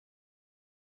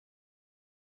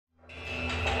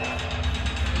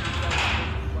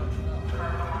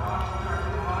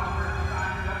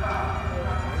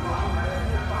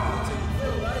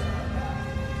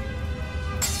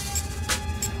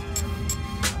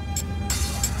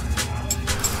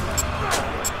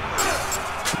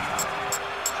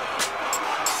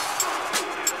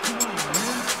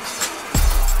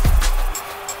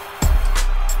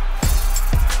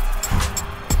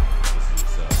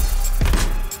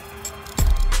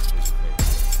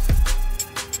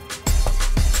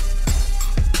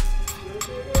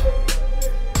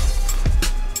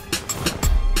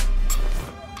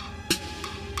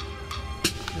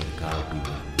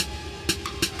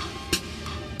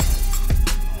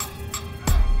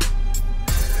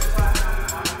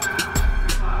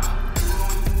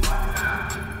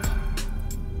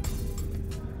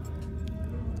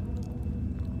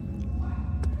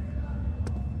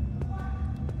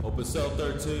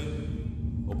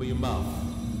Open your mouth.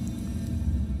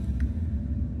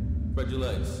 Spread your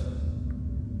legs.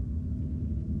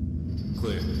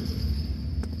 Clear.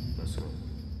 Let's go.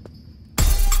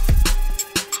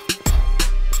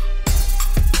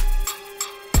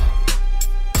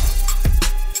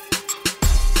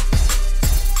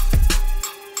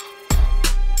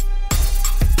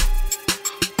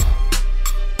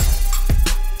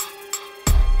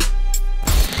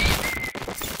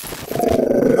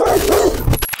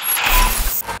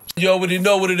 You already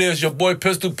know what it is. Your boy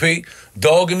Pistol Pete,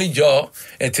 dog in the yard.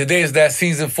 And today is that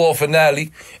season 4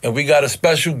 finale. And we got a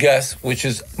special guest, which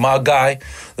is my guy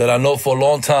that I know for a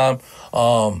long time.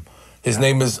 His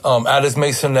name is Alex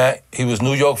Masonette. He was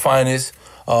New York finest.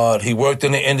 He worked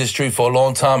in the industry for a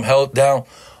long time, held down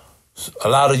a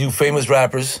lot of you famous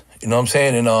rappers. You know what I'm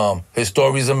saying? And his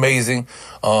story is amazing.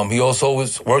 He also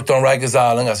worked on Rikers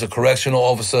Island as a correctional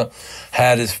officer,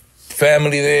 had his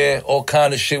family there, all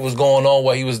kind of shit was going on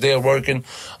while he was there working.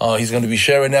 He's going to be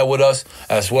sharing that with us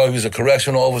as well. He was a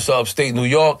correctional officer upstate New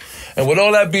York. And with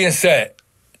all that being said,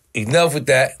 enough with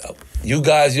that. You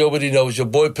guys, you already know, it's your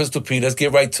boy Pistol P. Let's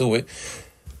get right to it.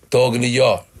 Dog in the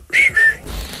yard.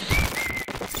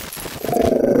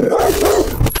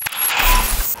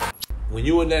 When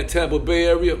you in that Tampa Bay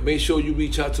area, make sure you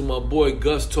reach out to my boy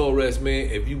Gus Torres, man.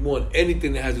 If you want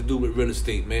anything that has to do with real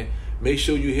estate, man, make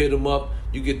sure you hit him up.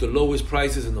 You get the lowest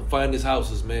prices and the finest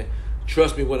houses, man.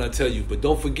 Trust me when I tell you. But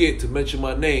don't forget to mention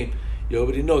my name. You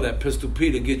already know that Pistol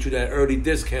Pete to get you that early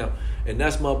discount. And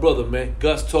that's my brother, man,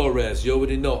 Gus Torres. You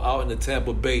already know, out in the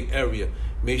Tampa Bay area.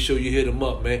 Make sure you hit him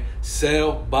up, man.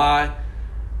 Sell, buy,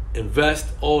 invest,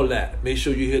 all that. Make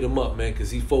sure you hit him up, man,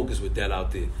 because he focused with that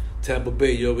out there. Tampa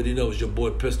Bay, you already know, it's your boy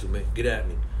Pistol, man. Get at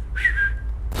me.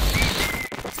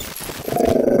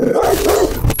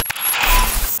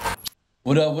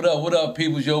 What up, what up, what up,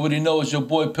 peoples? You already know it's your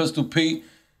boy Pistol Pete.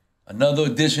 Another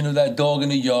edition of that dog in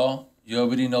the yard. You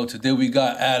already know, today we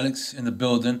got Alex in the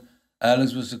building.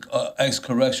 Alex was an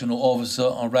ex-correctional officer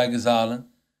on Rikers Island.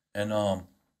 And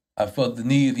I felt the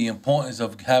need, the importance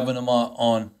of having him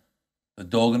on the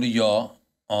dog in the yard.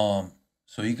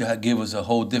 So he could give us a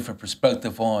whole different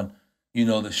perspective on, you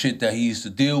know, the shit that he used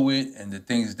to deal with and the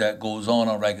things that goes on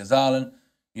Rikers Island.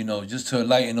 You know, just to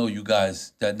enlighten all you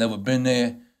guys that never been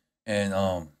there.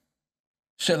 And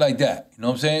shit like that, you know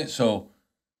what I'm saying? So,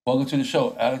 welcome to the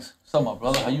show, Alex. What's up, my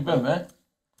brother? How you been, man?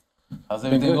 How's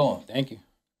everything going? Thank you.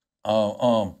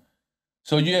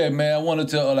 So yeah, man, I wanted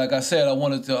to, like I said, I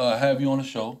wanted to have you on the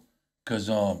show because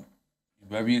you're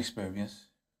very experienced.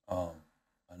 I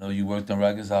know you worked on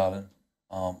Rikers Island.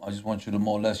 I just want you to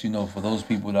more or less, you know, for those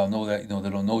people that know that, you know, they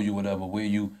don't know you, whatever, where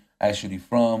you actually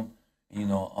from, you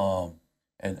know,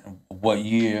 and what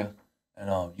year.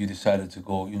 And you decided to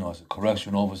go, you know, as a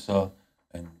correctional officer,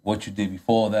 and what you did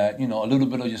before that, you know, a little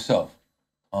bit of yourself.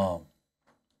 Well,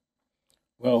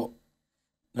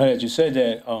 now that you said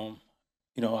that,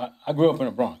 you know, I grew up in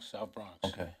the Bronx, South Bronx.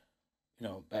 Okay. You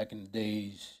know, back in the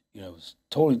days, you know, it was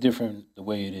totally different the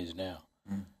way it is now.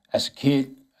 Mm. As a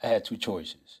kid, I had two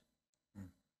choices.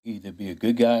 Either be a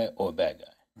good guy or a bad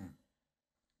guy.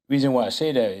 Reason why I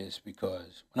say that is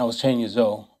because when I was 10 years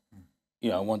old, you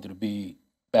know, I wanted to be.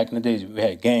 Back in the days, we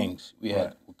had gangs. We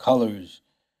had colors.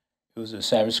 It was the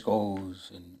Savage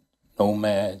Skulls and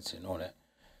Nomads and all that.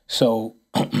 So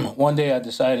one day I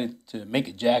decided to make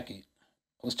a jacket.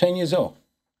 I was 10 years old.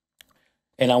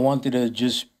 And I wanted to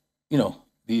just, you know,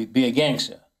 be a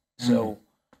gangster. So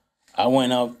I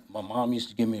went out. My mom used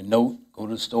to give me a note, go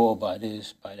to the store, buy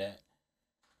this, buy that.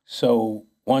 So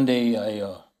one day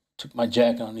I took my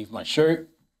jacket underneath my shirt.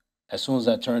 As soon as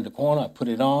I turned the corner, I put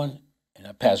it on, and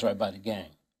I passed right by the gang.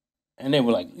 And they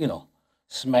were like, you know,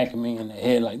 smacking me in the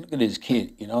head, like, look at this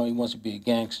kid, you know, he wants to be a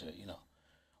gangster, you know.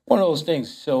 One of those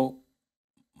things. So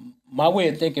my way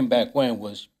of thinking back when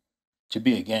was to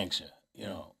be a gangster, you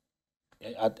know.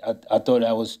 I thought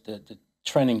that was the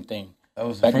trending thing. That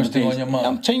was the first thing on your mind.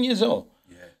 I'm 10 years old.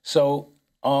 Yeah. So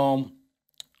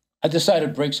I decided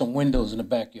to break some windows in the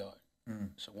backyard.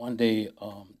 So one day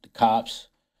the cops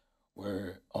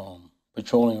were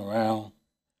patrolling around.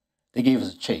 They gave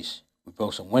us a chase. We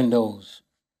broke some windows.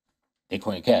 They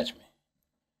couldn't catch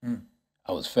me.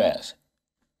 I was fast.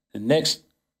 The next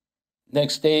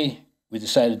day, we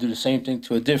decided to do the same thing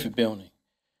to a different building.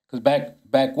 Because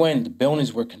back when, the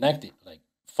buildings were connected, like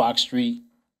Fox Street,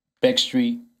 Beck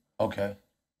Street. Okay.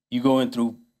 You go in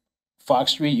through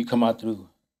Fox Street, you come out through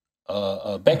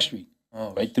Beck Street,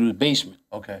 right through the basement.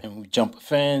 Okay. And we jump a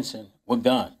fence, and we're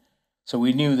gone. So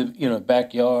we knew the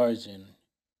backyards and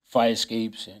fire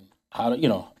escapes and how to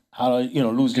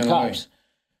lose the cops.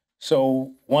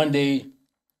 So one day,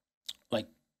 like,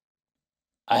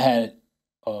 I had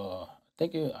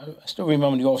I still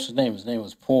remember the officer's name. His name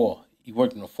was Paul. He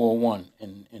worked in the 401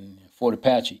 in Fort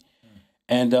Apache.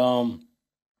 And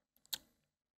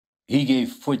he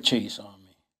gave foot chase on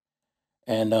me.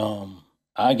 And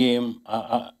I gave him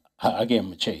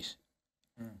a chase.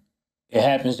 It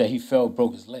happens that he fell,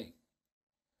 broke his leg.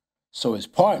 So his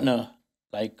partner,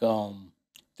 like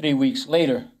 3 weeks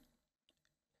later,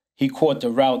 he caught the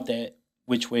route that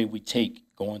which way we take,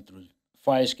 going through the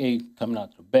fire escape, coming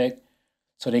out through Beck.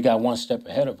 So they got one step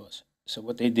ahead of us. So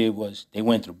what they did was they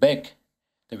went through Beck,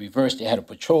 they reversed, they had a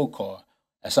patrol car.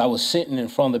 As I was sitting in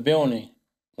front of the building,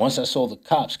 once I saw the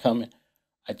cops coming,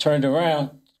 I turned around,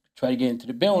 tried to get into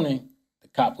the building, the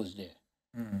cop was there.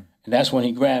 And that's when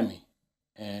he grabbed me,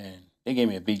 and they gave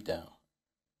me a beat down.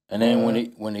 And then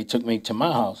when they took me to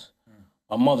my house,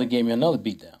 my mother gave me another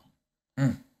beat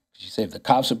down. She said, if the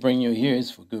cops will bring you here,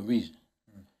 it's for good reason.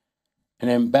 And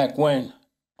then back when,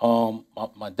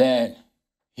 my dad,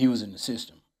 he was in the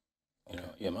system. You know,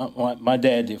 yeah, my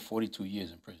dad did 42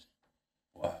 years in prison.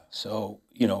 Wow. So,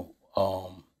 you know,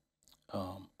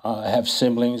 I have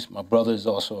siblings. My brother is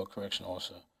also a correctional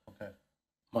officer. Okay.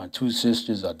 My two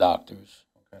sisters are doctors.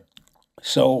 Okay.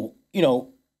 So, you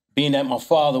know, being that my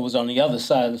father was on the other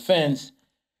side of the fence,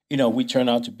 you know, we turned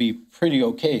out to be pretty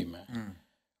okay, man.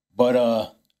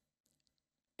 But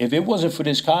if it wasn't for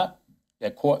this cop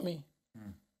that caught me,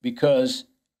 because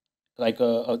like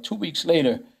 2 weeks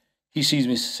later, he sees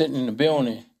me sitting in the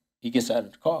building, he gets out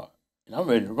of the car, and I'm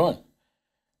ready to run.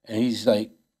 And he's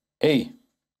like, hey,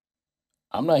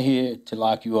 I'm not here to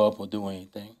lock you up or do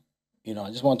anything. You know,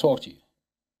 I just want to talk to you.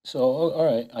 So, all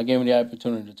right, I gave him the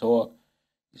opportunity to talk.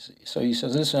 So he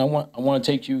says, listen, I want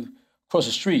to take you across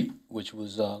the street, which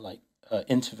was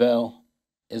Interval.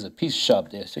 There's a pizza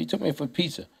shop there. So he took me for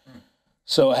pizza.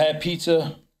 So I had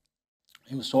pizza.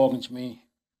 He was talking to me.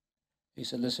 He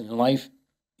said, listen, in life,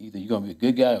 either you're going to be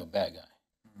a good guy or a bad guy.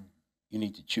 You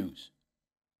need to choose.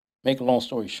 Make a long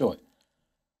story short.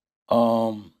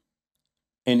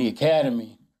 In the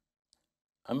academy,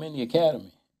 I'm in the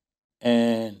academy.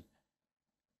 And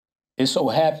it so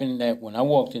happened that when I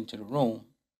walked into the room,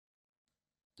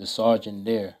 the sergeant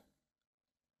there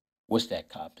was that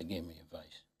cop that gave me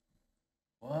advice.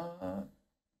 What?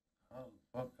 Oh,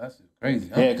 fuck, that's crazy,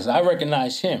 huh? Yeah, because I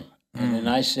recognized him. And then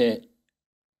I said,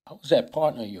 I was that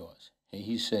partner of yours. And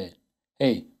he said,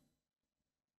 hey,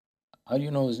 how do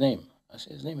you know his name? I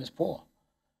said, his name is Paul.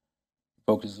 He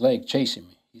broke his leg chasing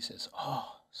me. He says,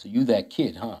 oh, so you that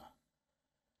kid, huh?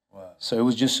 Wow. So it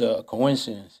was just a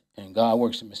coincidence, and God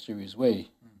works in a mysterious way.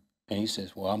 And he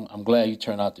says, well, I'm glad you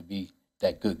turned out to be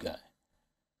that good guy.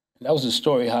 And that was the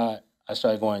story how I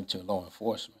started going into law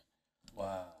enforcement.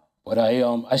 Wow. But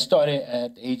I started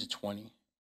at the age of 20.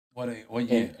 What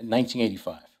year? In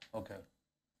 1985. Okay.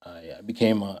 I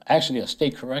became actually a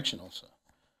state correctional officer.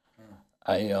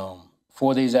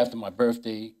 4 days after my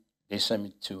birthday, they sent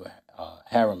me to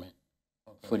Harriman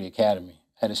for the academy.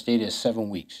 I had to stay there 7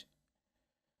 weeks.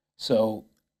 So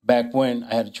back when,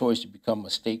 I had a choice to become a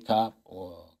state cop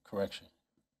or correction.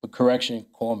 But correction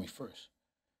called me first.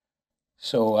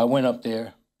 So I went up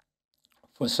there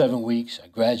for 7 weeks. I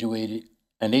graduated,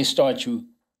 and they start you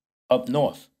up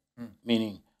north,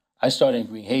 meaning I started in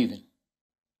Green Haven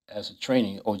as a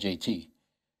training OJT,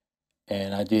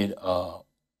 and I did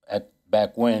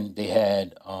back when they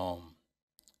had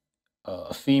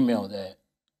a female that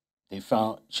they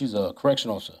found. She's a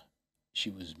correctional officer.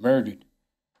 She was murdered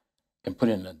and put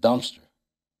in a dumpster.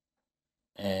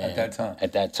 And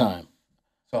At that time.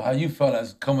 So how you felt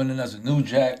as coming in as a new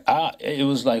jack? It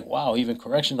was like, wow, even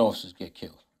correction officers get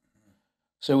killed.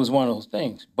 So it was one of those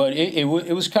things. But it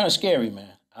was kind of scary,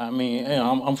 man. I mean, you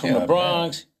know, I'm from the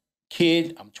Bronx,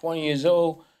 kid. I'm 20 years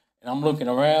old, and I'm looking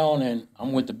around, and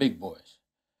I'm with the big boys.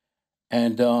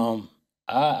 And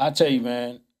I tell you,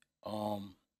 man,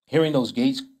 hearing those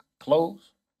gates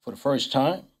close for the first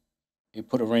time, it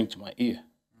put a ring to my ear.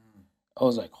 I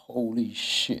was like, holy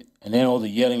shit. And then all the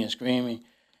yelling and screaming.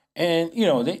 And, you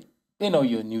know, they know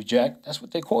you're a new jack. That's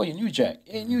what they call you, new jack.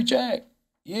 Hey, new jack.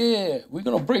 Yeah, we're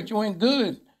going to break you in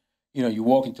good. You know, you're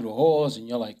walking through the halls and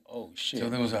you're like, oh, shit. So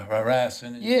there was a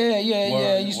harassing.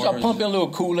 Yeah. You start pumping a little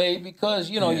Kool-Aid because,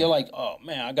 you know, you're like, oh,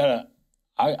 man, I got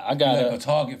You're like a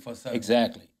target for a second.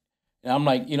 Exactly. And I'm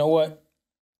like, you know what?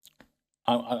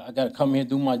 I got to come here and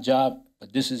do my job,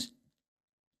 but this is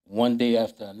one day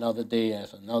after another day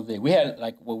after another day. We had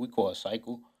like what we call a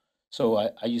cycle. So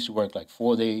I used to work like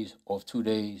 4 days, off 2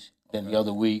 days, then the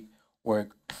other week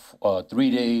work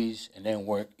 3 days, and then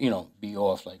work, you know, be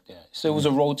off like that. So it was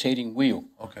a rotating wheel.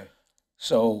 Okay.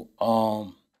 So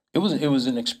it was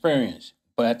an experience.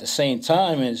 But at the same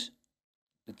time, is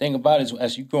the thing about it is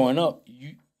as you growing up,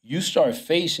 you start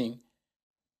facing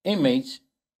inmates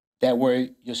that were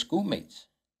your schoolmates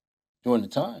during the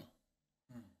time.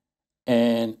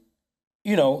 And,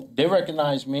 you know, they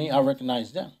recognized me, I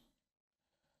recognized them.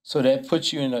 So that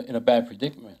puts you in a bad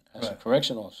predicament as a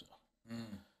correction officer.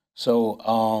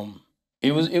 So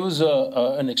it was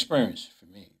an experience for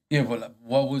me. Yeah, but like,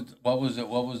 what was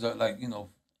it like, you know,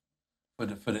 for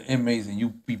the inmates and you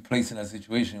be placed in that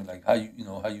situation, like how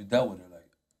you dealt with it, like?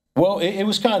 Well, it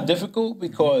was kind of difficult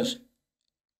because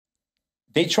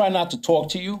they try not to talk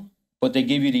to you, but they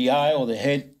give you the eye or the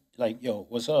head, like, yo,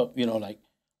 what's up? You know, like,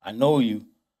 I know you,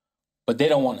 but they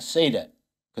don't want to say that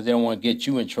because they don't want to get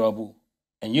you in trouble,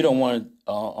 and you don't want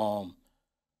to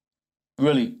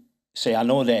really say, I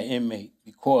know that inmate,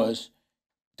 because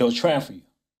they'll transfer you.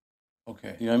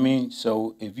 Okay. You know what I mean?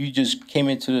 So if you just came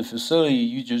into the facility,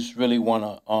 you just really want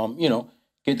to, you know,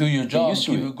 Do your job, used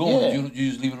to keep it going. Yeah.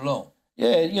 You just leave it alone.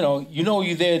 Yeah, you know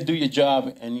you're there to do your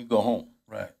job and you go home.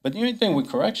 Right. But the only thing with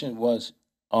correction was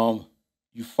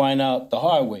you find out the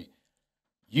hard way.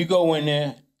 You go in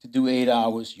there to do 8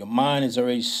 hours. Your mind is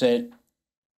already set.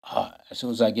 As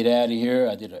soon as I get out of here,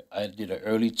 I did an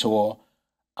early tour.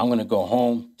 I'm going to go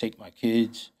home, take my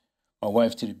kids, my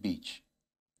wife to the beach.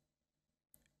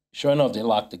 Sure enough, they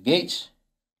lock the gates.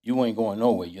 You ain't going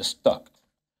nowhere. You're stuck.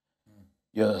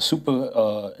 Your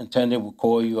superintendent will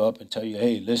call you up and tell you,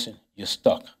 hey, listen, you're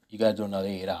stuck. You got to do another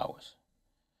 8 hours.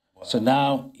 Wow. So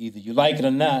now, either you like it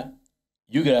or not,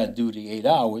 you got to do the 8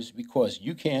 hours because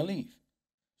you can't leave.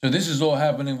 So this is all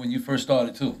happening when you first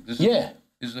started, too? This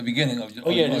is the beginning of your...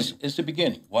 It's the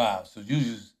beginning. Wow. So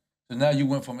now you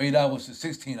went from 8 hours to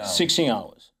 16 hours. 16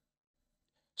 hours.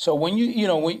 So when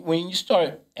when you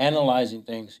start analyzing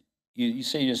things, you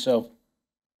say to yourself,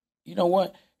 you know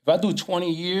what? If I do 20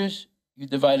 years... You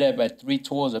divide that by 3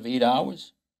 tours of 8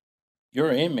 hours, you're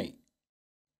an inmate.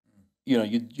 You know,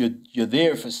 you're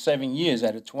there for 7 years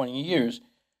out of 20 years.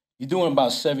 You're doing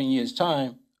about 7 years'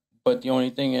 time, but the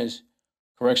only thing is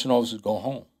correction officers go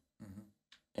home.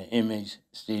 And inmates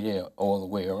stay there all the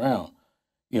way around,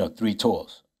 3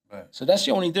 tours. Right. So that's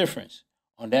the only difference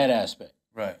on that aspect.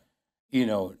 Right.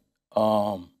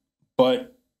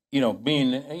 But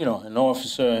being, an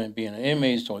officer and being an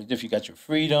inmate is totally different. You got your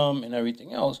freedom and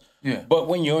everything else. Yeah. But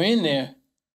when you're in there,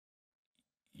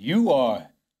 you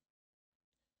are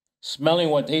smelling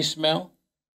what they smell.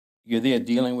 You're there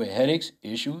dealing with headaches,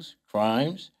 issues,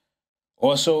 crimes.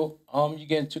 Also, you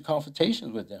get into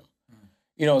confrontations with them.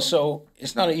 So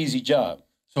it's not an easy job.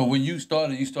 So when you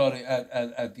started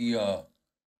at the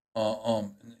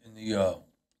in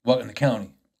the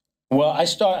county? Well, I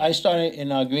started in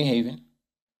Green Haven.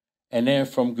 And then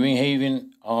from Green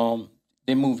Haven,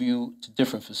 they move you to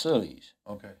different facilities.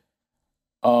 Okay.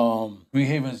 Green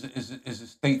Haven is a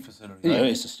state facility, right? Yeah,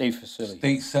 it's a state facility.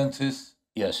 State census.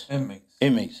 Yes.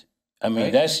 Inmates. I mean,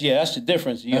 right? that's the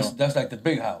difference. That's like the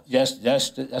big house. That's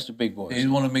the big boys.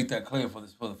 You want to make that clear for the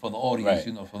audience,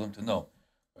 right. For them to know.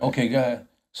 Right. Okay, go ahead.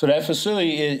 So that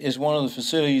facility is one of the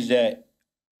facilities that,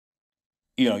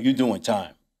 you're doing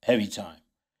time, heavy time.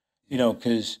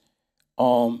 Because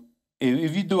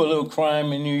if you do a little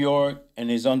crime in New York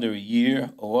and it's under a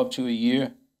year or up to a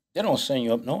year, they don't send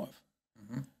you up north.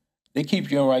 They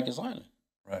keep you in Rikers Island.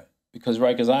 Right. Because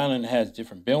Rikers Island has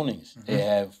different buildings. They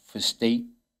have for state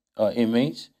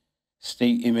inmates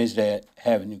that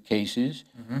have new cases.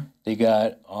 They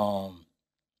got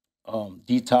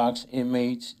detox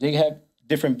inmates. They have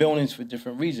different buildings for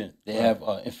different reasons. They have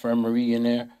infirmary in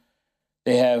there.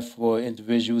 They have for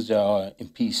individuals that are in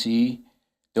PC.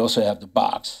 They also have the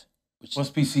box.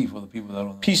 What's PC for the people that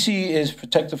don't know? PC is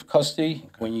protective custody.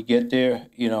 Okay. When you get there,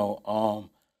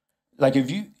 like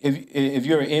if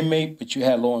you're an inmate but you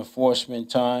had law enforcement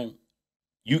time,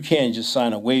 you can't just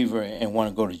sign a waiver and want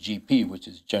to go to GP, which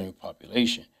is general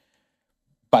population.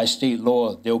 By state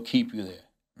law, they'll keep you there.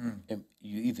 And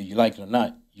either you like it or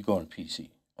not, you go to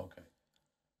PC. Okay.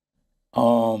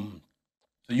 So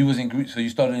you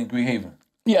started in Green Haven.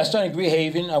 Yeah, I started in Green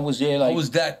Haven. I was there How was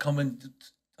that coming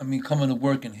to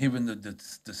work and hearing the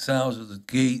sounds of the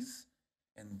gates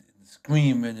and the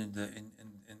screaming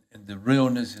and the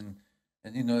realness and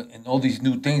all these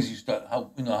new things you start.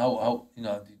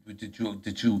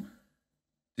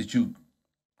 Did you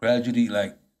gradually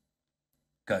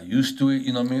got used to it?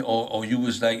 You know what I mean? Or you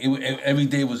was like every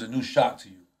day was a new shock to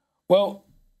you? Well,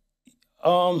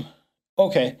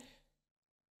 okay.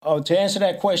 To answer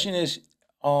that question is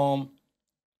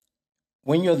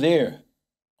when you're there,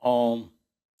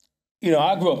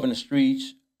 I grew up in the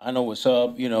streets. I know what's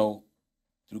up, through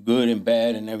good and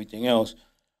bad and everything else.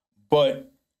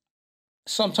 But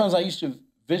sometimes I used to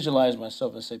visualize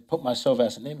myself and say, put myself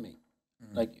as an inmate.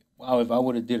 Like, wow, if I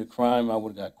would have did a crime, I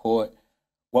would have got caught.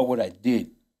 What would I did?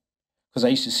 because I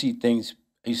used to see things.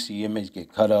 I used to see inmates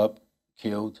get cut up,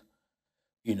 killed,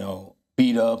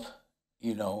 beat up,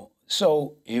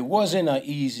 So it wasn't an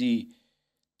easy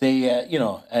day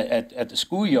at the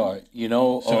schoolyard,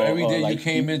 So every day like you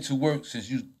came into work since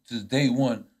day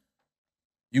one,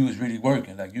 you was really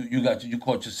working. Like you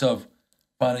caught yourself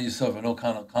finding yourself in all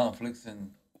kind of conflicts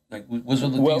and like what's all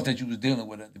the things that you was dealing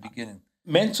with at the beginning?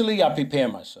 Mentally, I prepare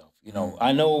myself.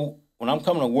 I know when I'm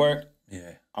coming to work,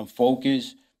 I'm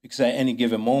focused because at any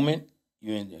given moment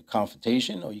you're in a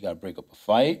confrontation, or you got to break up a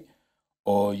fight,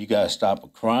 or you got to stop a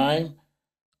crime.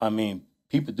 I mean,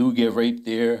 people do get raped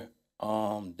there.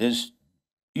 There's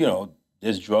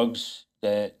drugs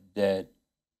that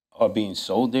are being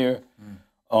sold there.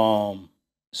 So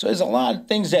there's a lot of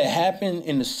things that happen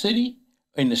in the city,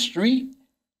 in the street.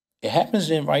 It happens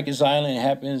in Rikers Island. It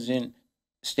happens in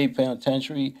State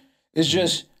Penitentiary. It's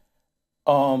just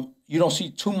you don't see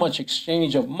too much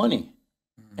exchange of money.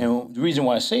 And the reason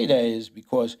why I say that is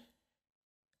because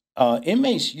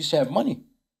inmates used to have money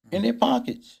in their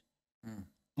pockets.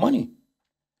 Money.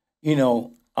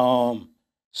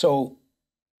 So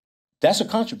that's a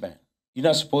contraband. You're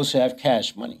not supposed to have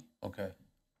cash money. Okay.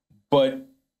 But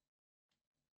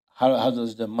how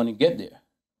does the money get there?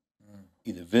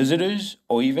 Either visitors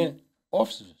or even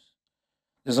officers.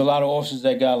 There's a lot of officers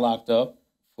that got locked up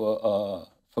for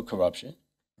corruption.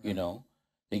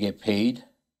 They get paid.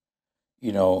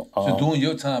 So during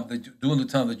the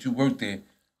time that you worked there,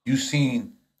 you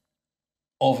seen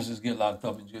officers get locked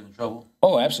up and get in trouble?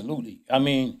 Oh, absolutely. I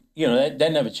mean,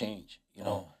 that never changed.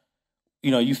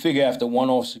 You figure after one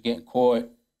officer getting caught,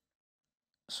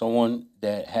 someone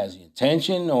that has the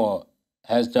intention or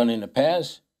has done in the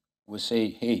past would say,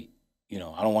 hey,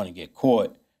 I don't want to get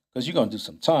caught because you're going to do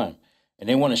some time. And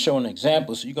they want to show an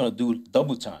example, so you're going to do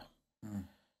double time.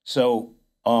 So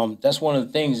that's one of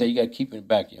the things that you got to keep in the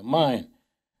back of your mind.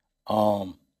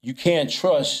 You can't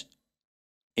trust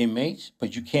inmates,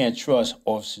 but you can't trust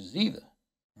officers either.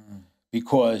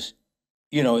 Because,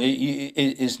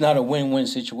 it's not a win-win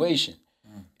situation.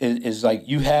 It's like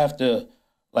you have to,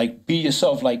 be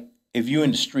yourself. Like, if you're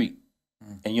in the street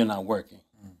and you're not working,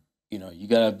 you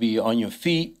got to be on your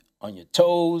feet, on your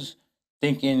toes,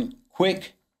 thinking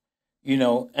quick,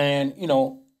 and,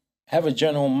 have a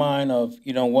general mind of,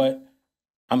 what,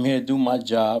 I'm here to do my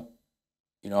job.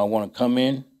 I want to come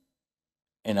in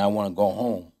and I want to go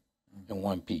home in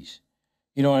one piece.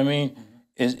 You know what I mean?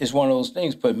 It's one of those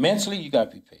things. But mentally, you got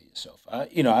to prepare yourself.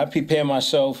 I prepare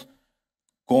myself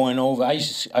going over. I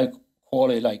call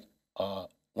it like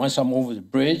once I'm over the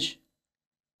bridge,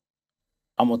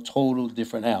 I'm a total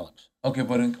different Alex. Okay,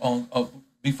 but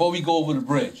before we go over the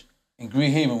bridge in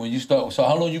Green Haven, when you start, so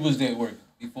how long you was there working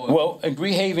before? Well, in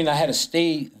Green Haven, I had to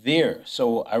stay there,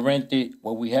 so I rented.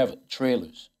 We have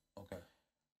trailers. Okay.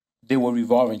 They were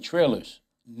revolving trailers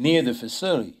near the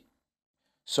facility,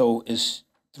 so it's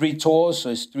 3 tours, so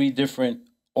it's 3 different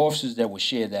officers that would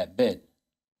share that bed.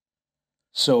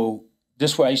 So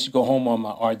this is where I used to go home on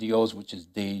my RDOs, which is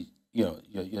days, your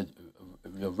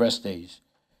rest days.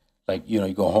 Like,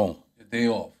 you go home.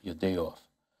 Your day off.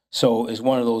 So it's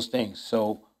one of those things.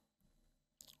 So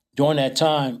during that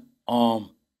time, either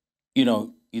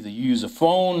you use a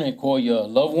phone and call your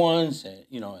loved ones, and,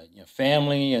 your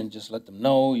family, and just let them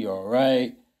know you're all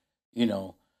right,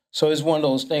 So it's one of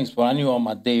those things. But I knew on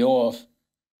my day off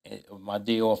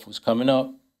was coming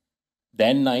up.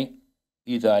 That night,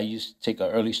 either I used to take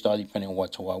an early start, depending on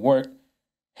what tour I worked,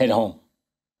 head home.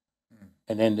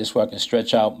 And then this way I can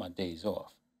stretch out my days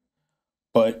off.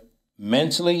 But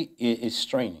mentally, it's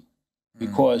straining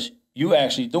because you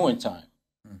actually doing time.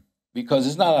 Because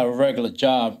it's not a regular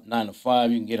job, 9 to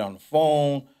 5. You can get on the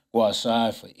phone, go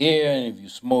outside for air, and if you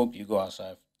smoke, you go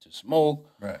outside to smoke.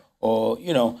 Right. Or,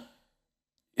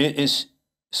 it's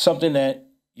something that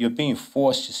you're being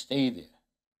forced to stay there.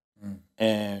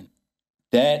 And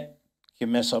that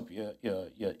can mess up your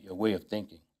way of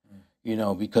thinking,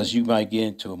 because you might get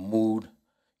into a mood,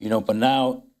 but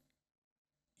now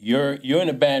you're in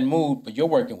a bad mood, but you're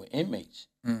working with inmates.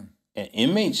 And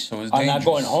inmates are not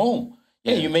going home.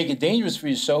 Yeah, you make it dangerous for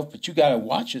yourself, but you got to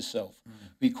watch yourself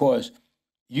because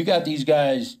you got these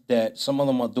guys that some of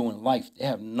them are doing life. They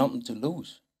have nothing to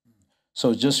lose.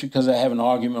 So just because I have an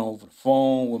argument over the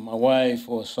phone with my wife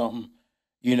or something,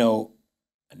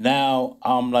 now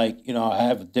I'm like, I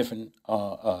have a different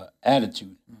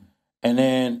attitude. And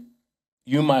then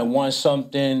you might want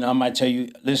something. I might tell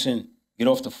you, listen, get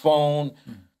off the phone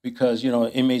because,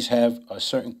 inmates have a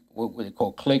certain, what they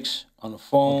call clicks on the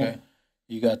phone. Okay.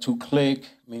 You got 2 click,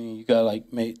 meaning you got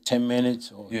like maybe 10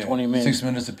 minutes or 20 minutes. 6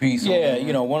 minutes apiece. Yeah,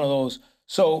 one of those.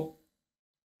 So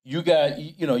you got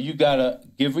to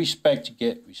give respect to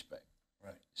get respect.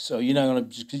 So you're not gonna,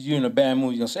 just because you're in a bad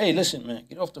mood, you're gonna say, hey, listen, man,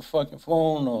 get off the fucking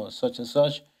phone or such and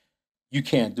such. You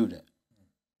can't do that.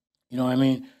 You know what I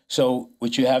mean? So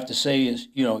what you have to say is,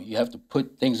 you have to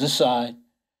put things aside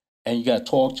and you gotta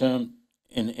talk to them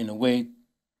in a way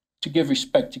to give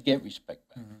respect, to get respect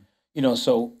back.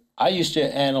 So I used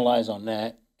to analyze on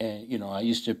that, and I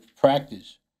used to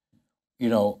practice, that. You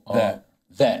know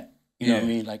what I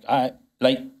mean?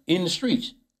 Like in the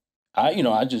streets.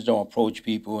 I just don't approach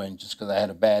people, and just because I had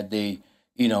a bad day,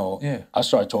 I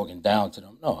start talking down to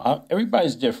them. No,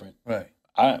 everybody's different. Right.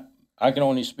 I can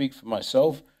only speak for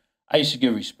myself. I used to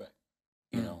give respect,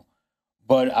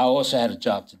 but I also had a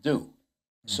job to do.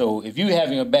 So if you're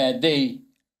having a bad day,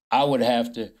 I would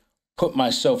have to put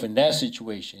myself in that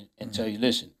situation and tell you,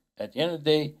 listen, at the end of the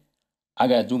day, I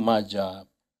got to do my job.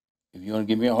 If you want to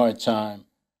give me a hard time,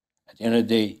 at the end of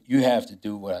the day, you have to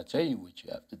do what I tell you what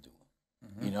you have to do,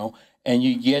 and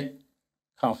you get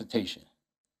confrontation.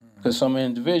 Because some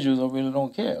individuals really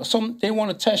don't care. Some, they want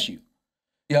to test you.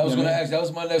 Yeah, I was going to ask, that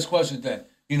was my next question then.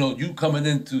 You coming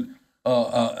into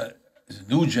as a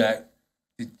new jack,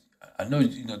 I know,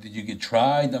 did you get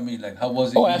tried? I mean, like, how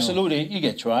was it? Oh, absolutely. You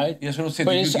get tried. Yes, what I'm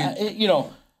saying.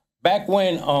 But back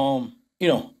when, I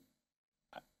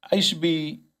used to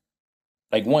be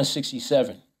like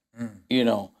 167.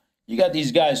 You got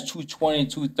these guys 220,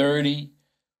 230,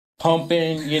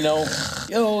 pumping,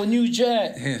 yo, new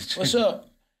jack, what's up?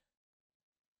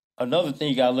 Another thing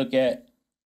you got to look at,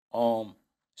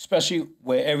 especially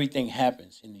where everything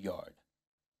happens in the yard,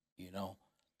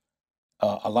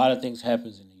 a lot of things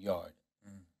happens in the yard.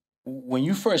 When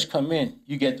you first come in,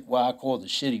 you get what I call the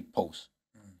shitty post.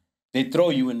 They throw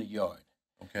you in the yard.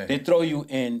 Okay. They throw you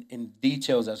in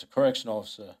details as a correctional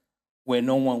officer where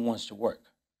no one wants to work.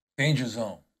 Danger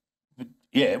zone.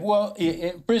 Yeah, well,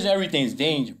 in prison, everything's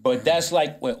danger, but that's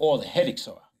like where all the headaches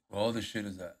are. Where all the shit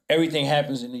is at. Everything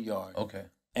happens in the yard. Okay.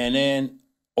 And then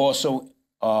also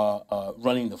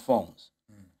running the phones.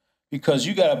 Because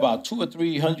you got about 200 or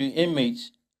 300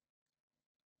 inmates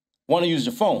want to use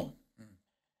the phone.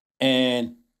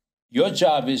 And your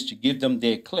job is to give them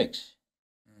their clicks.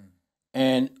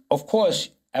 And of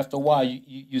course, after a while,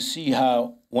 you see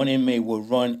how one inmate will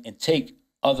run and take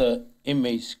other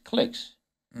inmates' clicks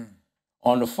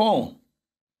on the phone.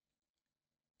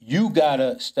 You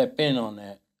gotta step in on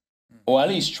that, or at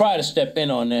least try to step in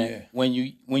on that when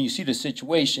you see the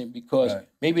situation, because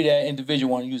maybe that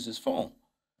individual want to use his phone.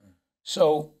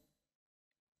 So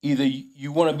either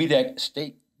you want to be that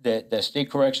state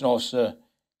correctional officer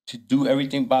to do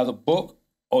everything by the book,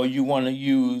 or you want to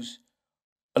use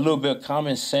a little bit of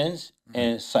common sense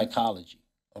and psychology.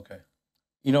 Okay.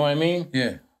 You know what I mean?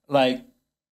 Yeah. Like,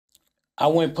 I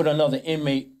wouldn't put another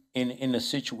inmate in a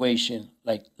situation,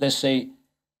 like, let's say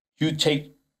you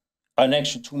take an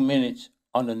extra 2 minutes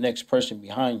on the next person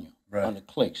behind you, on the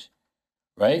clicks,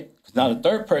 right? Because now the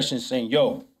third person is saying,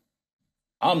 yo,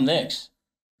 I'm next.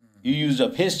 You use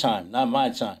up his time, not my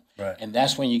time. Right. And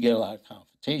that's when you get a lot of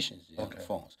confrontations on the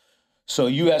phones. So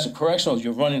you as a correctional,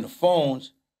 you're running the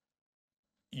phones,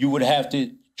 you would have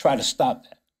to try to stop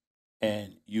that.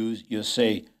 And you'll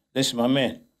say, listen, my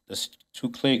man, there's 2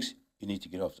 clicks, you need to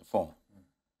get off the phone.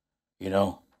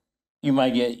 You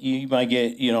might get,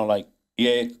 like,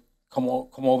 yeah, come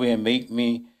over here and make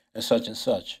me and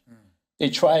such. They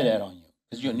try that on you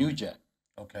because you're a new jack.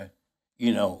 Okay.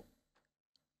 You're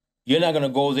not gonna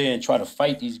go there and try to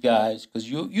fight these guys because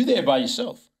you're there by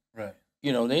yourself. Right.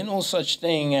 There ain't no such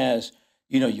thing as,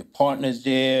 your partner's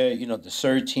there, the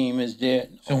CERT team is there.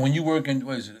 So when you work in,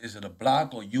 what is it a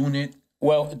block or unit?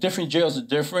 Well, different jails are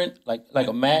different, like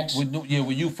a max. When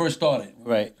you first started.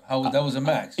 Right. That was a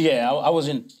max? Yeah, I was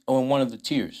on one of the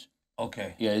tiers.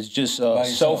 Okay. Yeah, it's just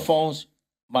cell phones,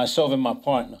 myself and my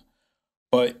partner.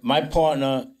 But my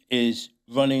partner is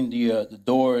running the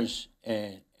doors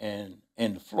and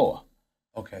the floor.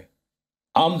 Okay.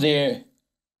 I'm there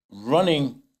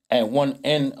running at one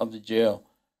end of the jail,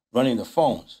 running the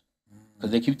phones,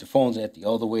 because they keep the phones at the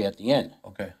other way at the end.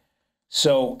 Okay.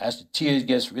 So as the tier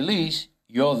gets released,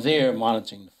 you're there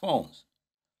monitoring the phones.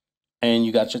 And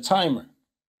you got your timer.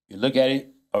 You look at it,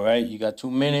 all right, you got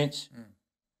 2 minutes,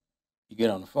 you get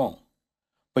on the phone.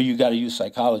 But you got to use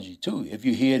psychology too. If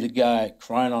you hear the guy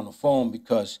crying on the phone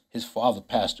because his father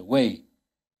passed away,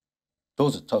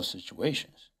 those are tough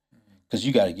situations because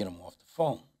you got to get him off the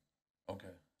phone. Okay.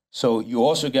 So you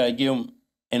also got to give him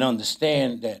and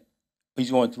understand that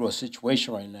he's going through a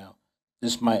situation right now.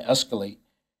 This might escalate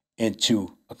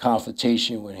into a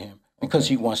confrontation with him because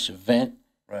he wants to vent,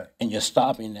 and you're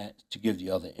stopping that to give the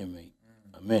other inmate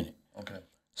a minute. Okay.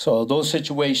 So those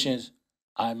situations,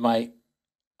 I might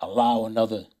allow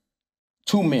another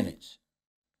 2 minutes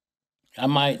I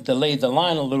might delay the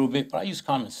line a little bit, but I use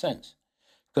common sense.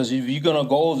 Because if you're gonna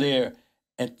go there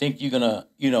and think you're gonna,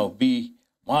 be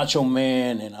macho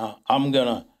man, and I'm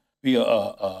gonna be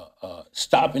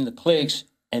stopping the clicks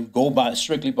and go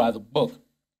strictly by the book,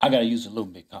 I gotta use a little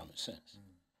bit common sense.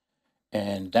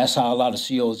 And that's how a lot of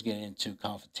COs get into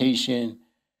confrontation.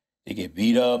 They get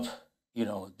beat up.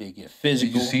 They get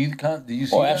physical. Did you see Did you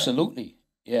see Oh, that? absolutely.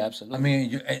 Yeah, absolutely. I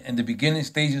mean, in the beginning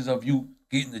stages of you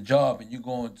getting the job and you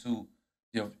going to,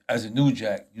 as a new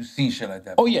jack, you seen shit like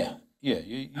that. Oh yeah,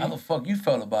 yeah. How the fuck you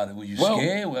felt about it? Were you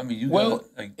scared? I mean, worry?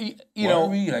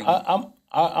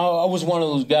 I was one of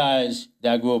those guys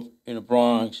that grew up in the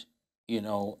Bronx,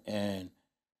 and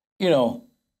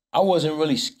I wasn't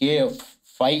really scared of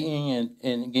fighting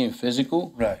and getting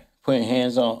physical, right? Putting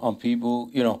hands on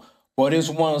people, But it's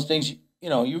one of those things,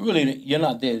 you're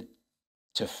not there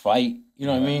to fight, you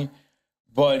know what I mean?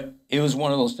 But it was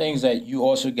one of those things that you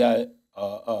also got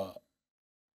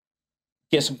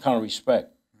get some kind of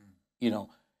respect,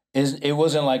 It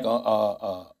wasn't like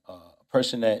a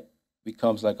person that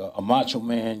becomes like a macho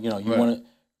man, You want to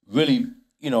really,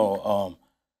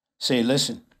 say,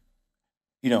 listen,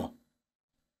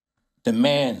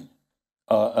 demand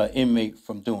an inmate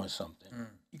from doing something.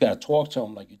 You got to talk to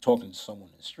him like you're talking to someone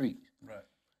in the street. Right.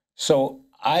 So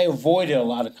I avoided a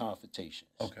lot of confrontations.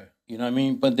 Okay. You know what I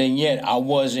mean? But then yet I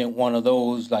wasn't one of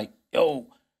those like, yo,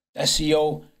 that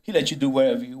CO, he let you do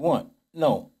whatever you want.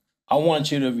 No, I want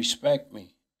you to respect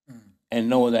me and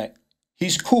know that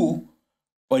he's cool,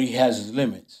 but he has his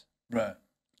limits. Right.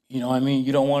 You know what I mean?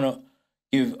 You don't want to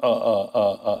give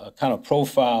a kind of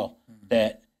profile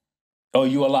that,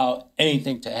 you allow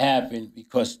anything to happen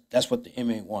because that's what the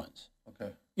inmate wants.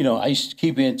 Okay. I used to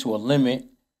keep it to a limit,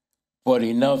 but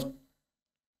enough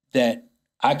that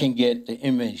I can get the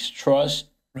inmate's trust.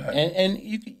 Right. And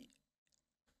you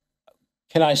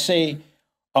can I say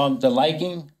the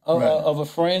liking of a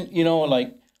friend,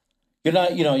 like you're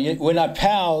not, we're not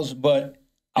pals, but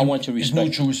I want to respect.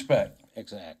 It's mutual respect.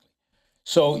 Exactly.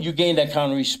 So you gain that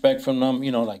kind of respect from them,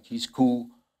 like he's cool.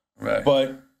 Right.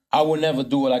 But I would never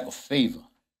do it like a favor.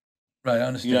 Right, I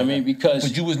understand. You know what I mean? Because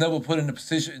but you was never put in a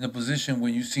position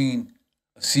when you seen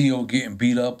a CO getting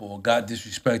beat up or got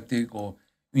disrespected or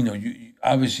you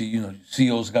obviously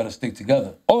COs got to stick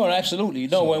together. Oh, absolutely.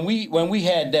 No, when we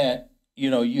had that,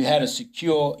 you had to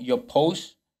secure your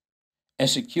post and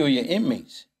secure your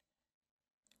inmates,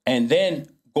 and then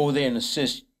go there and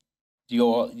assist the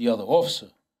other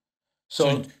officer.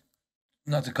 So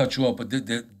not to cut you off, but did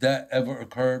that ever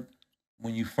occur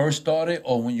when you first started,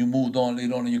 or when you moved on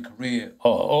later on in your career?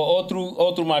 All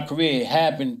through my career, it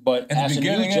happened. But in the as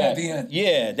beginning a new jack, and at the end,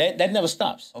 yeah, that never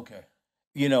stops. Okay.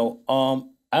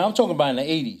 I'm talking about in the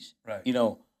 80s. Right.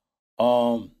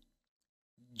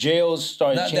 Jails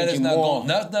started changing more.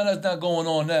 That's not going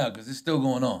on now, because it's still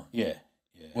going on. Yeah.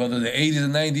 Whether the 80s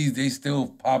and 90s, they still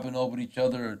popping up with each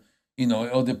other. It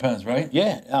all depends, right?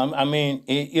 Yeah. I mean,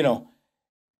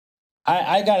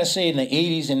 I gotta say, in the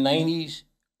 80s and 90s,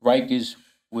 Rikers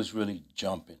was really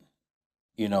jumping.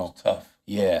 Tough.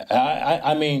 Yeah.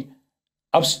 I mean,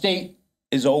 upstate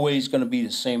is always gonna be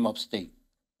the same upstate.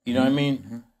 You know what I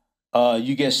mean? Mm-hmm.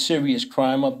 You get serious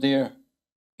crime up there.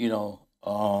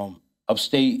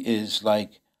 Upstate is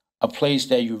like a place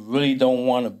that you really don't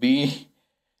want to be.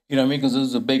 You know what I mean? Because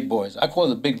those are the big boys. I call it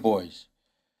the big boys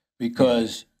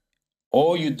because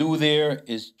all you do there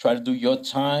is try to do your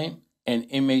time, and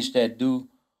inmates that do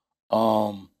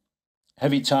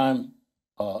heavy time,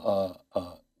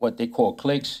 what they call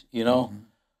clicks, they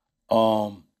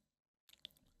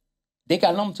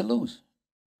got nothing to lose,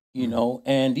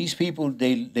 and these people,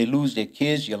 they lose their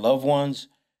kids, your loved ones,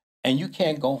 and you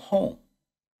can't go home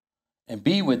and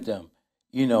be with them,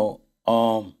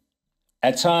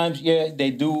 At times,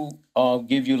 they do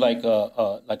give you like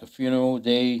a funeral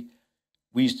day.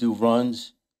 We used to do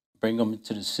runs, bring them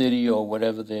into the city or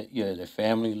whatever their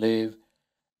family live,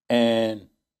 and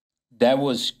that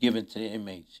was given to the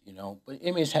inmates, But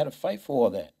inmates had to fight for all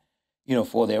that,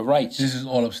 for their rights. This is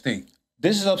all upstate.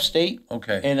 This is upstate.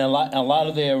 Okay. And a lot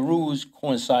of their rules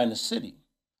coincide in the city.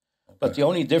 Okay. But the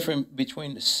only difference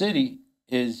between the city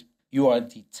is you are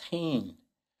detained.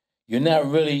 You're not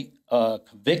really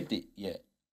convicted yet,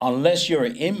 unless you're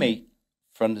an inmate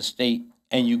from the state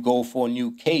and you go for a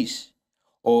new case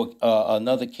or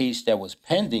another case that was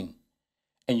pending,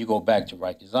 and you go back to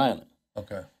Rikers Island.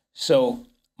 Okay. So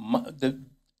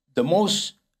the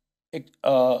most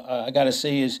I gotta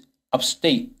say is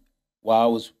upstate. While I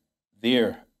was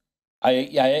there, I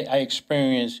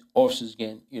experienced officers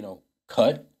getting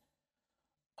cut.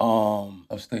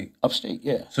 Upstate,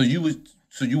 yeah. So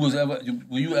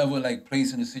were you ever like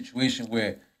placed in a situation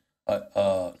where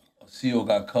a CO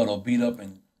got cut or beat up,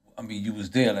 and I mean, you was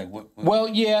there. Like what? Well,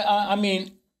 yeah, I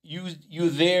mean, you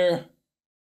there.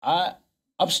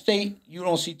 Upstate, you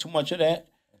don't see too much of that.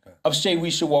 Okay. Upstate, we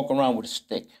used to walk around with a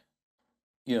stick,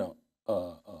 you know,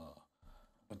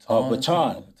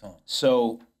 baton.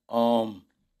 So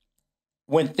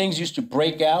when things used to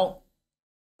break out,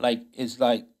 like it's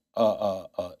like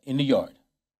in the yard.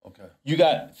 Okay. You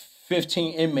got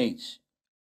 15 inmates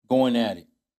going at it.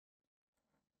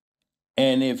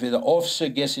 And if the officer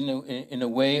gets in the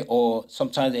way, or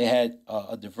sometimes they had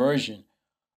a diversion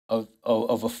of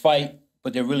a fight,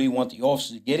 but they really want the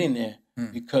officer to get in there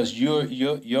because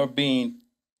you're being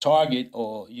target,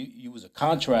 or you was a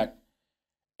contract,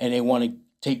 and they want to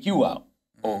take you out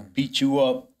or beat you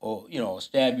up, or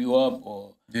stab you up,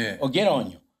 or get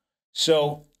on you.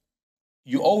 So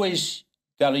you always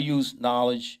got to use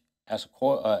knowledge as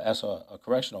a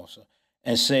correctional officer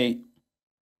and say,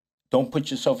 don't put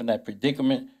yourself in that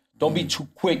predicament. Don't be too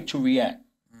quick to react.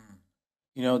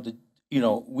 We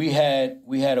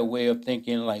had a way of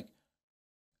thinking, like,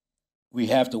 we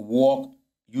have to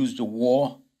use the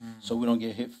wall so we don't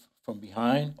get hit from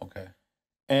behind. Okay.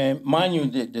 And mind you,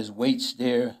 there's weights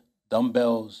there,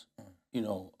 dumbbells,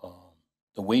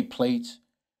 the weight plates.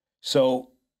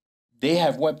 So they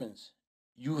have weapons.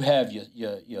 You have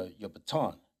your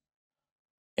baton.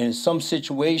 And in some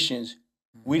situations,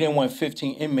 we didn't want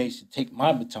 15 inmates to take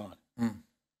my baton.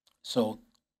 So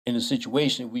in a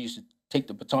situation, we used to take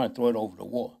the baton and throw it over the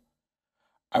wall.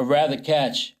 I'd rather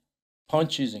catch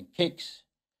punches and kicks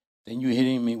than you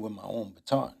hitting me with my own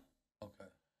baton. Okay.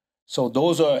 So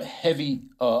those are heavy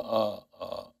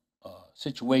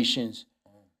situations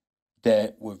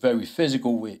that were very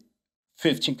physical with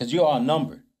 15, because you're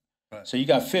outnumbered. Right. So you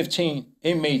got 15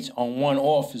 inmates on one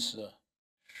officer.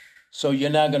 So you're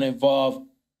not going to involve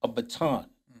a baton.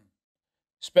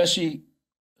 Especially,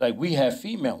 like, we have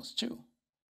females too.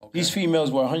 Okay. These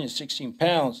females were 116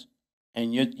 pounds,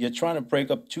 and you're trying to break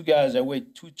up two guys that weigh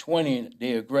 220 and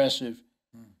they're aggressive.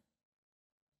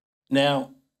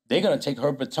 Now, they're going to take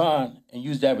her baton and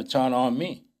use that baton on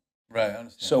me. Right, I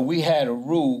understand. So we had a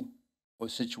rule for a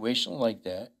situation like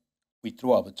that. We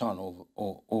threw our baton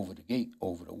over the gate,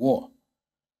 over the wall.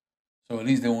 So at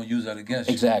least they won't use that against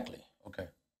you. Exactly. Okay.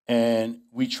 And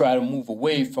we try to move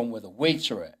away from where the weights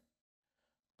are at.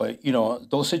 But,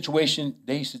 those situations,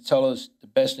 they used to tell us the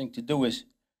best thing to do is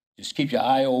just keep your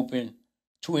eye open.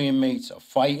 Two inmates are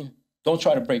fighting. Don't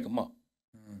try to break them up.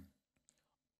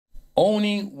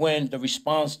 Only when the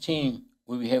response team,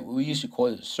 we used to call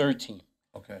it a SIR team.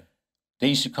 Okay. They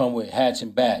used to come with hats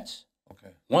and bats.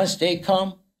 Okay. Once they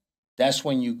come, that's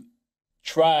when you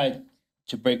try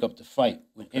to break up the fight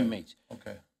with inmates.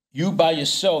 Okay. You by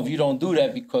yourself, you don't do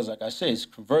that because, like I said, it's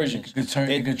conversions.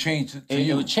 It could change to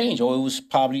you. It would change, or it was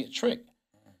probably a trick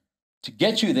to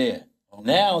get you there. Okay.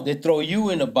 Now they throw you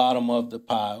in the bottom of the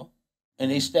pile,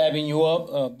 and they stabbing you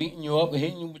up, beating you up, and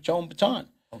hitting you with your own baton.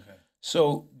 Okay.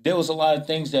 So there was a lot of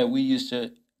things that we used to,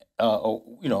 do our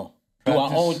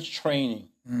own training.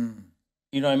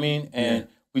 You know what I mean? And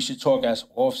we should talk as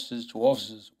officers to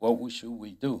officers. What should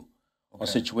we do on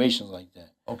situations like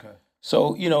that? Okay.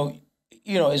 So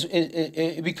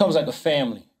it becomes like a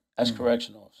family as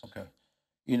correctional officers. Okay.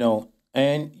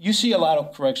 And you see a lot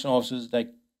of correctional officers, like,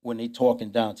 when they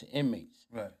talking down to inmates.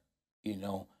 Right.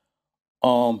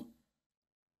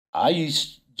 I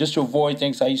used, just to avoid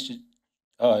things, I used to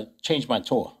change my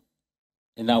tour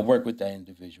and not work with that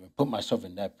individual and put myself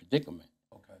in that predicament.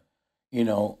 Okay.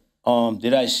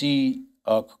 Did I see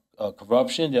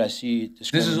corruption? Did I see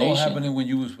discrimination? This is all happening when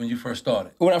you first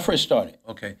started? When I first started.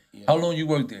 Okay. Yeah. How long you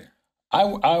worked there?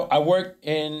 I worked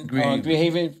in Green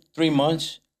Haven 3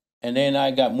 months, and then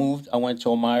I got moved. I went to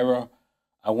Elmira.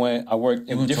 I worked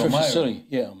in a different facility.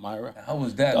 Yeah, Elmira. How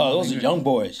was that? Oh, those are young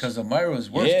boys. Because Elmira is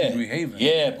worse than Green Haven.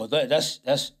 Yeah, but that's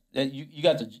you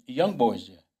got the young boys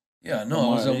there. Yeah,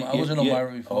 no, I was in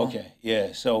Elmira before. Okay,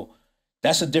 yeah. So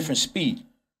that's a different speed.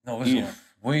 No, it's a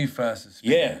way faster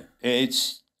speed. Yeah,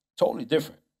 it's totally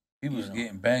different. He was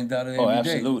getting banged out of there every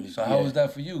day. Absolutely. So how was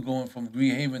that for you, going from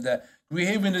Green Haven? Green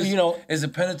Haven is is a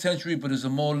penitentiary, but it's a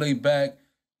more laid back.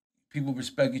 People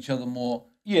respect each other more.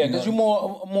 Yeah, because you're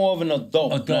more of an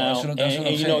adult now, that's what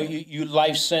I'm saying. You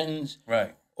life sentence.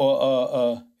 Right.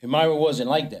 Or Elmira wasn't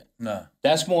like that. Nah.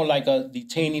 That's more like a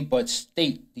detainee, but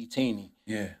state detainee.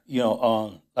 Yeah.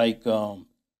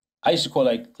 I used to call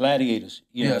it like gladiators.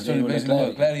 So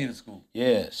basically gladiator school.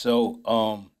 Yeah.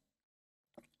 So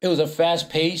it was a fast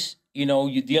pace.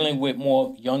 You're dealing with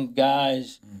more young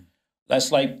guys.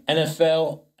 That's like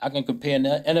NFL. I can compare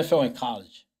NFL and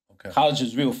college. Okay. College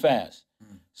is real fast.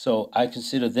 So I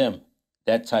consider them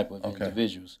that type of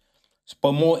individuals.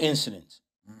 But more incidents.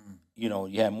 You know,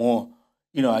 you had more.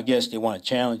 You know, I guess they want to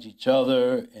challenge each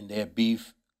other and their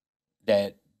beef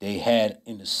that they had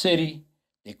in the city.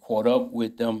 They caught up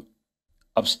with them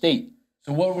upstate.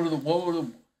 So what one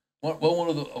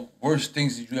of the worst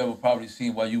things that you ever probably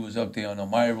seen while you was up there on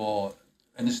Elmira or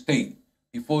in the state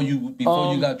before you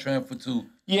got transferred to?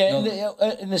 Yeah,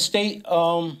 in the state,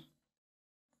 I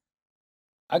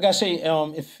gotta say,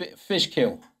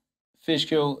 Fishkill,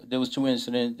 there was two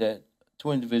incidents that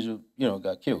two individuals, you know,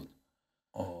 got killed.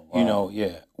 Oh, wow. You know,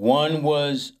 yeah. One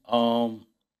was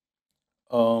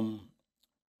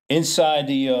inside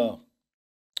the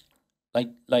like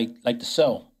the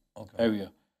cell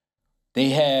area. They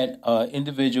had an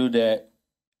individual that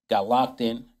got locked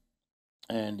in,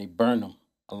 and they burned him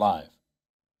alive.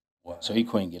 Wow. So he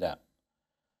couldn't get out.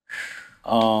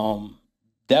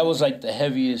 That was like the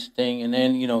heaviest thing. And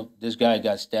then, you know, this guy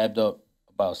got stabbed up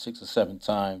about 6 or 7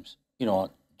 times, you know,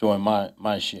 during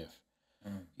my shift.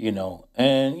 You know,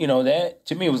 and, you know, that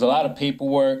to me was a lot of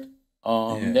paperwork.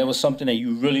 That was something that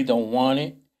you really don't want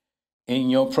it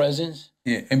in your presence.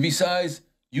 Yeah, and besides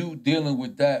you dealing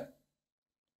with that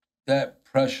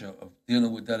pressure of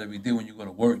dealing with that every day when you go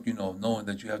to work, you know, knowing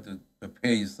that you have to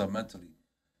prepare yourself mentally,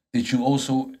 did you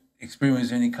also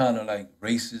experience any kind of like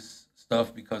racist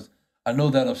stuff? Because I know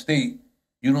that upstate,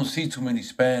 you don't see too many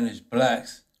Spanish,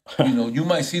 blacks. You know, you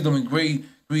might see them in Grey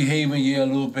Haven, yeah, a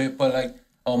little bit, but like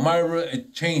Elmira,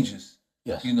 it changes.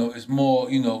 Yes. You know, it's more,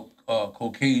 you know,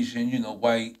 Caucasian, you know,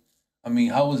 white. I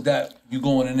mean, how was that? You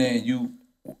going in there and you,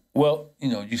 well, you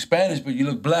know, you Spanish, but you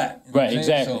look black. You know right,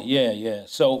 exactly. So, yeah.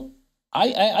 So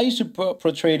I used to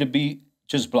portray to be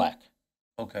just black.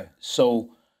 Okay. So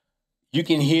you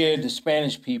can hear the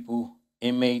Spanish people,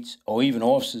 inmates, or even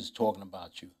officers talking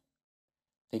about you,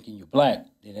 thinking you're black.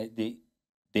 They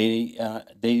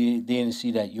didn't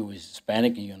see that you was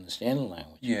Hispanic and you understand the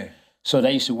language. Yeah. So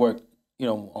that used to work, you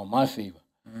know, on my favor.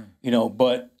 You know,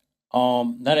 but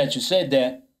now that you said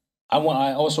that, I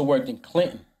also worked in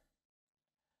Clinton.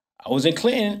 I was in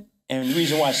Clinton, and the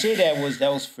reason why I say that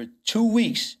was for 2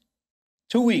 weeks.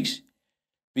 2 weeks,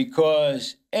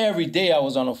 because every day I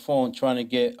was on the phone trying to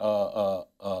get a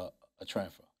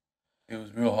transfer. It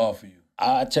was real hard for you.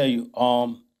 I tell you,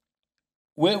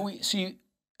 where we see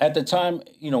at the time,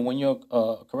 you know, when you're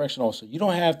a correctional officer, you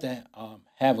don't have to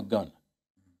have a gun.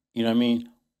 You know what I mean?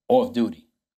 Off duty.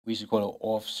 We used to call it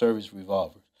off service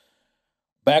revolvers.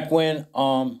 Back when,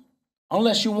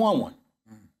 unless you want one,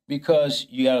 because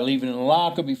you got to leave it in the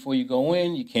locker before you go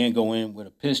in. You can't go in with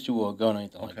a pistol or a gun or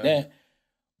anything like that.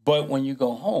 But when you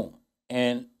go home,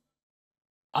 and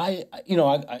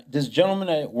this gentleman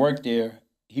that worked there,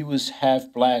 he was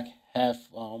half black, half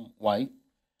white,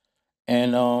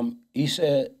 and he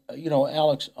said, you know,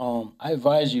 Alex, I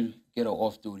advise you to get an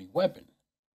off-duty weapon.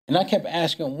 And I kept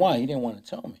asking him why. He didn't want to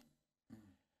tell me.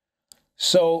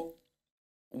 So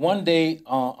one day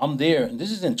I'm there, and this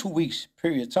is in 2 weeks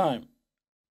period of time.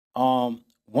 One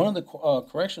of the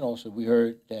correctional officers we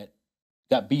heard that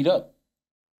got beat up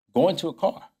going to a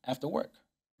car after work.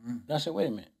 And I said, wait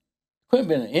a minute. It couldn't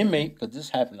have been an inmate because this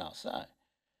happened outside.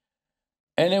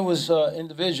 And it was an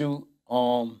individual,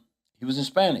 he was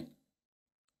Hispanic.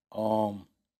 But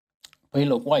he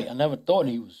looked white. I never thought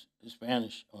he was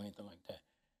Spanish or anything like that.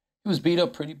 He was beat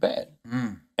up pretty bad.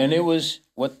 And it was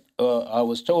what I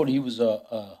was told, he was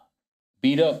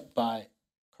beat up by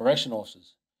correction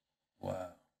officers. Wow.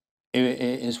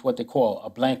 It's what they call a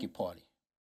blanket party.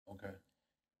 Okay.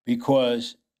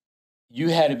 Because you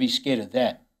had to be scared of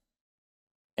that.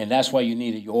 And that's why you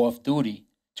needed your off duty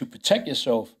to protect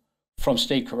yourself from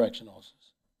state correction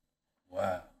officers.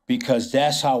 Wow. Because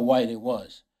that's how white it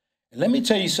was. And let me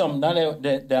tell you something, now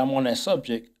that I'm on that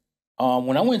subject,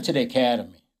 when I went to the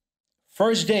academy,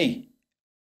 first day,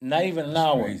 not even an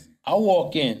hour, crazy. I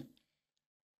walk in,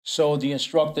 so the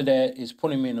instructor that is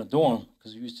putting me in the dorm,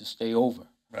 because we used to stay over.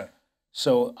 Right.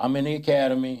 So I'm in the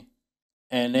academy,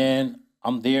 and then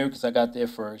I'm there because I got there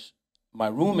first. My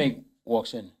roommate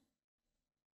walks in,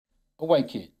 a white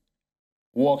kid,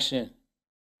 walks in.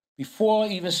 Before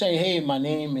even saying, hey, my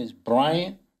name is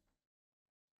Brian,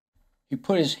 he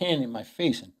put his hand in my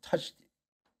face and touched it,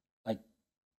 like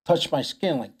touched my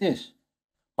skin like this.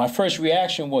 My first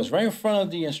reaction was, right in front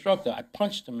of the instructor, I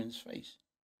punched him in his face.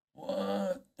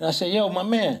 What? And I said, yo, my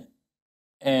man.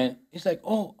 And he's like,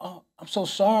 oh, I'm so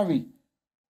sorry.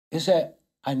 Is that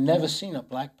I never seen a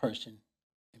black person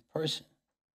in person.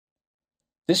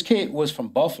 This kid was from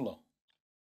Buffalo.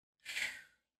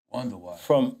 Wonder why.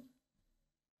 From,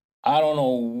 I don't know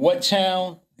what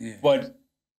town, but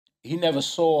he never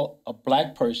saw a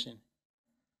black person.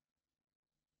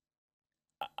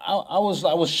 I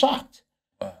was shocked.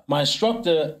 Wow. My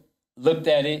instructor looked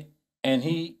at it, and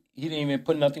he he didn't even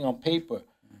put nothing on paper.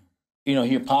 You know,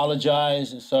 he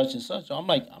apologized and such and such. So I'm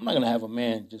like, I'm not gonna have a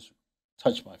man just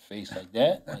touch my face like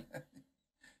that. Like,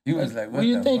 He was like, what are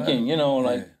you thinking? fuck? You know,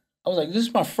 like, Yeah. I was like, this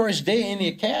is my first day in the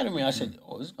academy. I said,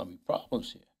 oh, there's gonna be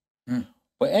problems here. Mm.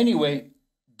 But anyway,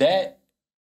 that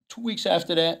 2 weeks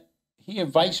after that, he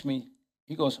invites me.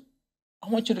 He goes, I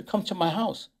want you to come to my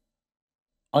house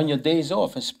on your days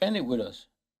off and spend it with us.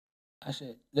 I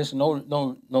said, listen,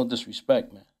 no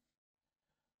disrespect, man.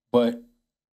 But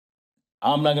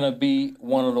I'm not gonna be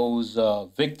one of those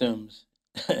victims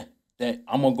that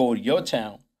I'm gonna go to your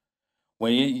town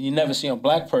when you never see a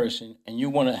black person and you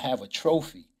want to have a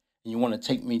trophy and you want to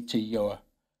take me to your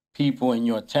people in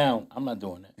your town. I'm not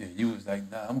doing that. Yeah, you was like,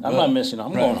 nah, I'm not missing.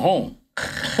 I'm going home.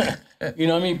 You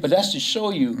know what I mean? But that's to show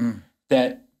you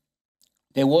that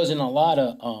there wasn't a lot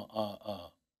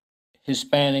of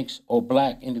Hispanics or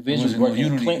black individuals working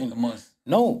in Clinton.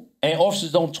 No, and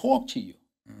officers don't talk to you.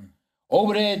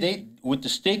 Over there, they with the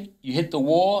stick, you hit the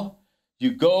wall,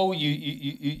 you go,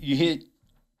 you hit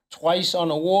twice on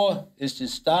the wall, it's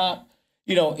just stop.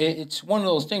 You know, it's one of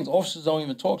those things. Officers don't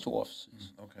even talk to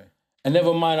officers. Okay. And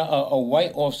never mind a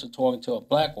white officer talking to a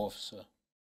black officer.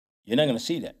 You're not going to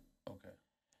see that. Okay.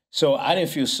 So I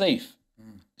didn't feel safe.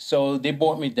 So they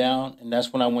brought me down, and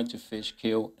that's when I went to fish,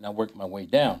 kill, and I worked my way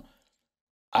down.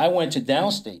 I went to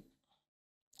downstate,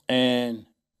 and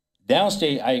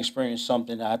downstate I experienced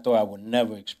something that I thought I would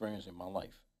never experience in my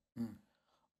life.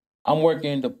 I'm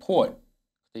working in the port.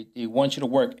 They want you to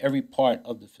work every part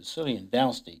of the facility in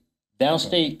downstate.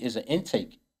 Downstate is an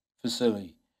intake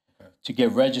facility to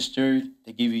get registered.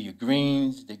 They give you your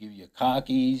greens, they give you your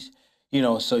khakis. You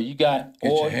know, so you got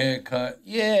get your hair cut.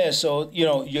 Yeah, so you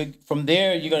know, from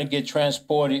there you're gonna get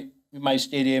transported. You might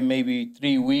stay there maybe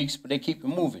 3 weeks, but they keep you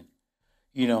moving.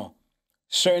 You know,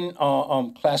 certain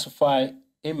classified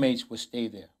inmates will stay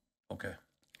there. Okay.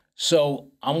 So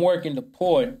I'm working the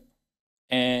port,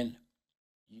 and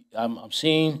I'm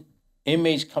seeing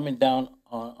inmates coming down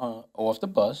off the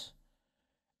bus,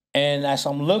 and as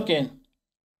I'm looking,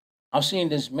 I'm seeing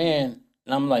this man,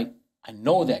 and I'm like, I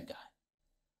know that guy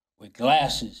with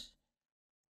glasses.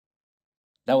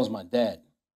 That was my dad.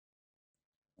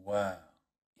 Wow.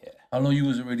 Yeah. How long you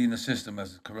was already in the system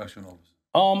as a correctional officer?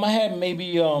 I had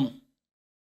maybe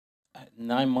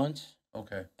 9 months.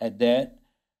 Okay. At that,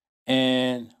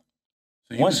 and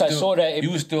so once I saw that, you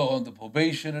was still on the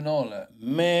probation and all that.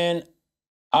 Man,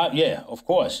 yeah, of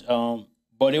course.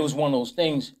 But it was one of those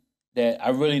things that I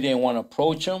really didn't want to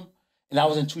approach him, and I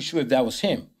wasn't too sure if that was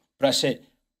him. But I said,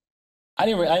 I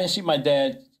didn't see my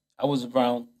dad. I was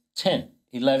around 10,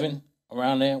 11,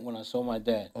 around there when I saw my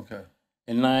dad. Okay.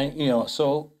 And 9, you know,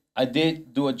 so I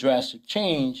did do a drastic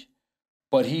change,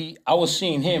 but I was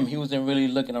seeing him. He wasn't really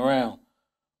looking around.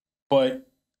 But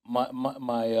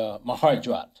my heart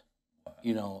dropped,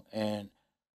 you know, and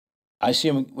I see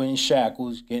him in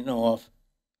shackles, getting off,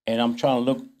 and I'm trying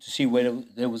to look to see where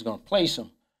they was going to place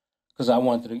him, because I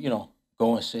wanted to, you know,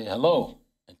 go and say hello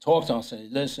and talk to him. Say,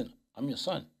 listen, I'm your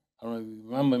son. I don't know if you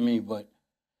remember me, but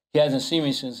he hasn't seen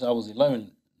me since I was 11,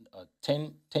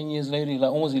 10 years later,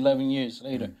 almost 11 years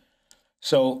later.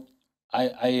 So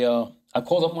I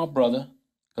called up my brother,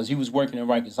 because he was working in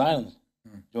Rikers Island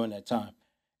during that time.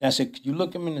 And I said, could you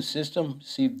look him in the system,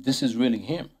 see if this is really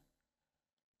him?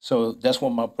 So that's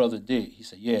what my brother did. He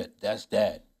said, yeah, that's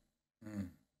Dad.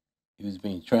 He was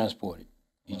being transported.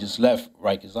 He just left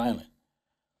Rikers Island.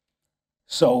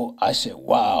 So I said,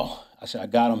 wow. I said, I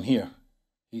got him here.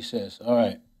 He says, all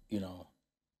right, you know,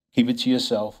 keep it to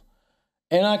yourself.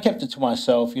 And I kept it to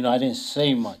myself. You know, I didn't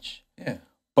say much. Yeah.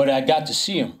 But I got to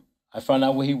see him. I found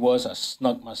out where he was. I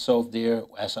snuck myself there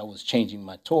as I was changing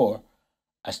my tour.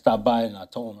 I stopped by and I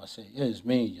told him, I said, yeah, it's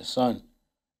me, your son.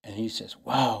 And he says,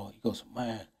 wow. He goes,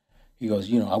 man. He goes,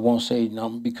 you know, I won't say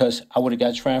nothing because I would have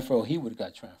got transferred or he would have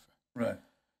got transferred. Right.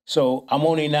 So I'm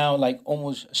only now like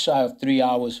almost shy of 3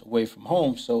 hours away from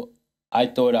home. So I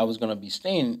thought I was going to be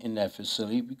staying in that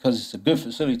facility because it's a good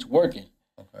facility to work in.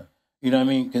 Okay. You know what I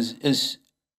mean? Because it's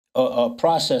a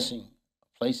processing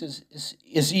place.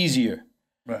 It's easier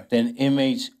than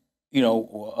inmates, you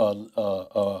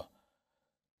know,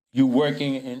 you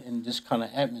working in this kind of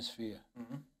atmosphere.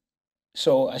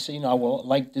 So I said, you know, I would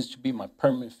like this to be my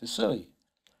permanent facility.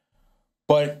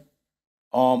 But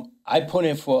I put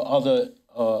in for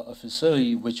a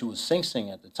facility, which was Sing Sing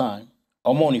at the time.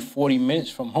 I'm only 40 minutes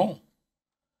from home.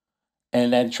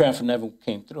 And that transfer never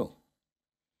came through.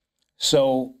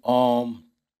 So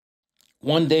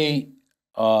one day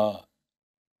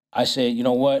I said, you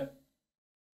know what?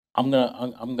 I'm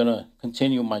gonna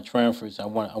continue my transfers. I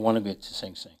want to get to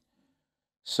Sing Sing.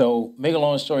 So make a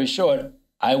long story short,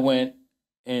 I went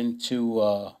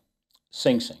into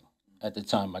Sing Sing at the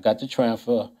time. I got the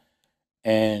transfer,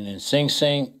 and in Sing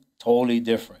Sing, totally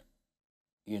different.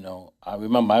 You know, I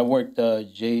remember I worked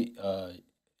JNN,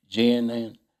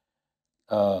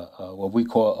 what we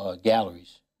call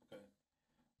galleries.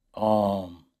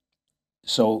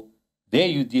 So there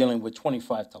you're dealing with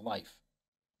 25 to life.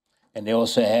 And they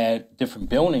also had different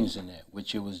buildings in there,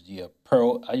 which it was the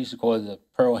Pearl, I used to call it the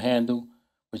Pearl Handle,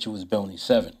 which it was building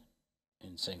 7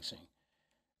 in Sing Sing.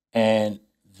 And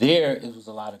there it was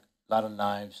a lot of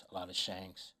knives, a lot of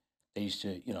shanks. They used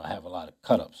to, you know, have a lot of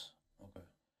cut-ups. Okay.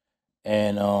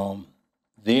 And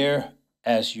there,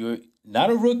 as you're not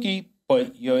a rookie,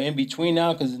 but you're in between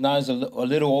now because now it's a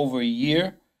little over a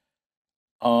year.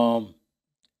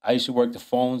 I used to work the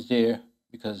phones there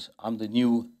because I'm the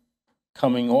new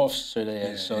coming officer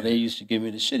there, so they used to give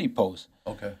me the shitty post.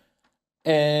 Okay.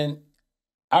 And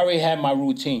I already had my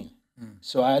routine.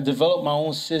 So I developed my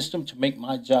own system to make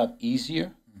my job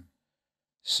easier.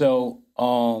 So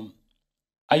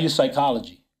I use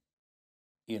psychology.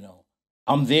 You know,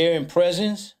 I'm there in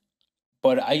presence,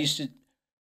 but I used to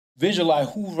visualize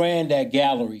who ran that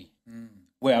gallery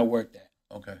where I worked at.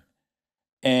 Okay.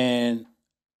 And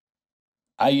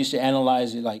I used to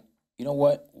analyze it like, you know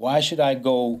what? Why should I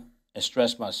go and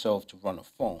stress myself to run a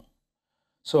phone?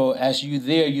 So as you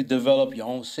there, you develop your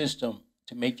own system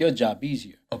to make your job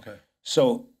easier. Okay.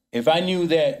 So if I knew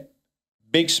that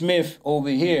Big Smith over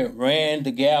here ran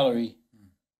the gallery,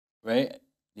 right,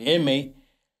 the inmate,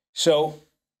 so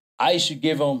I should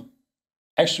give him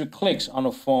extra clicks on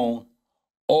the phone,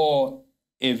 or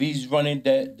if he's running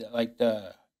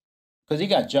because he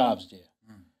got jobs there,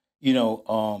 you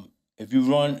know, if you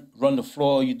run the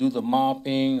floor, you do the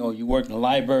mopping, or you work in the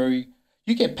library,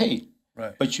 you get paid.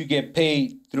 Right. But you get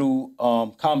paid through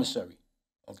commissary.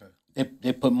 Okay.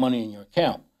 They put money in your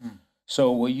account.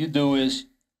 So what you do is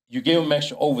you give them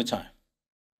extra overtime,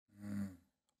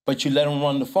 but you let them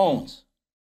run the phones.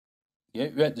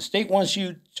 Yeah, the state wants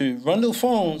you to run the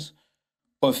phones,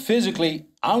 but physically,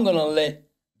 I'm gonna let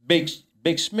Big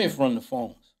Smith run the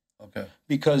phones. Okay.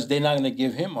 Because they're not gonna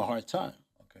give him a hard time.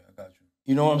 Okay, I got you.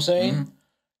 You know what I'm saying?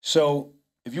 So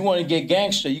if you want to get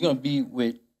gangster, you're gonna be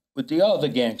with the other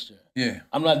gangster. Yeah.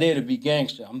 I'm not there to be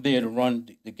gangster. I'm there to run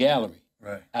the gallery.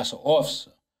 Right. As an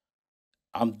officer.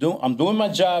 I'm doing my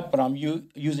job, but I'm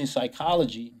using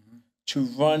psychology to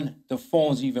run the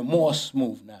phones even more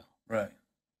smooth now. Right.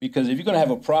 Because if you're gonna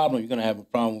have a problem, you're gonna have a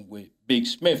problem with Big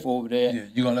Smith over there. Yeah,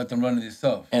 you're gonna let them run it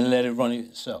yourself. And let it run it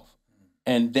itself.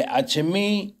 And to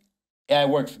me, it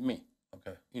worked for me.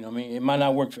 Okay. You know what I mean? It might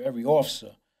not work for every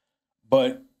officer,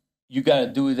 but you got to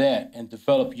do that and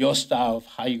develop your style of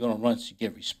how you're going to run to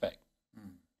get respect.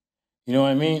 You know what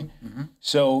I mean?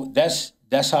 So that's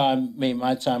how I made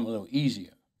my time a little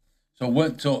easier. So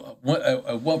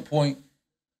at what point,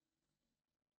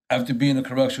 after being a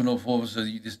correctional officer,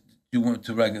 you went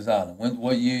to Rikers Island?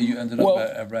 What year you ended up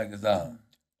at Rikers Island?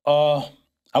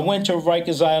 I went to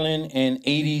Rikers Island in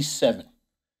 '87.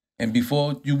 And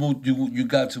before you moved, you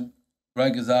got to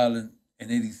Rikers Island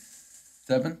in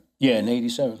 '87? Yeah, in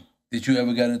 '87. Did you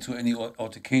ever get into any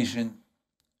altercation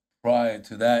prior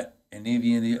to that in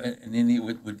any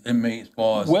with inmates, as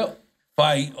far as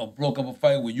fight or broke up a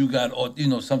fight where you got, or you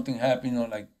know, something happened, or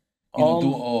like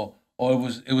or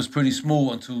it was pretty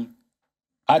smooth until?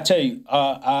 I tell you,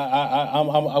 I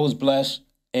was blessed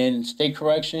in state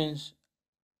corrections.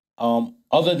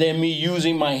 Other than me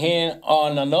using my hand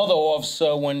on another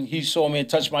officer when he saw me and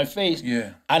touched my face,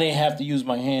 I didn't have to use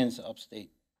my hands upstate.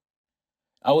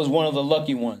 I was one of the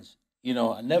lucky ones. You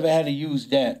know, I never had to use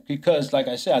that because, like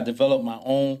I said, I developed my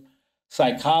own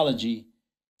psychology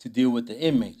to deal with the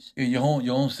inmates. Yeah,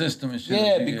 your own system and shit.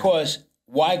 Yeah, because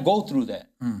why go through that?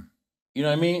 You know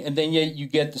what I mean? And then you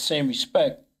get the same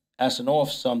respect as an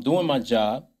officer. I'm doing my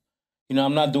job. You know,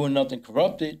 I'm not doing nothing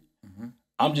corrupted.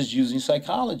 I'm just using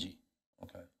psychology.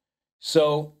 Okay.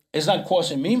 So it's not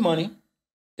costing me money.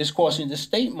 It's costing the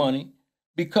state money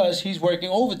because he's working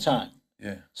overtime.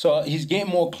 Yeah. So he's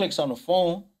getting more clicks on the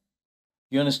phone.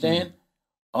 You understand?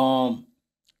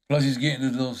 Plus he's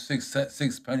getting those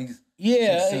six pennies.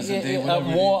 Yeah,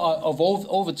 more of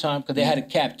overtime because they had a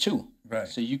cap too. Right.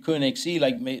 So you couldn't exceed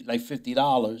like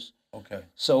 $50. Okay.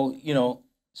 So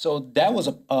so that was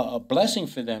a blessing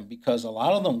for them because a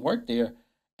lot of them work there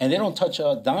and they don't touch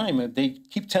a dime. If they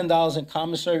keep $10 in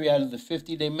commissary out of the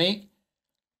 50 they make,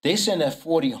 they send that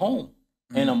 40 home.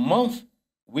 In a month,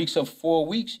 weeks of 4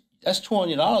 weeks, that's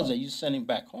 $200 that you're sending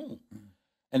back home.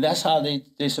 And that's how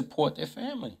they support their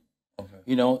family. Okay.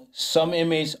 You know, some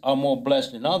inmates are more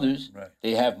blessed than others. Right.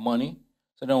 They have money,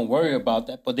 so don't worry about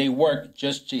that. But they work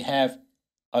just to have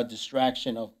a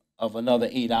distraction of of another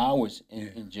 8 hours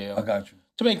in jail. I got you.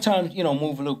 To make time,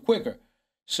 move a little quicker.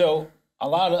 So a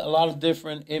lot of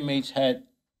different inmates had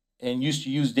and used to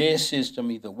use their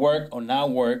system, either work or not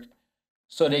work,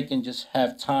 so they can just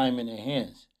have time in their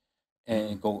hands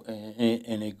and go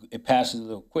and it passes a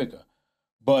little quicker.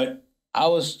 But I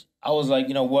was like,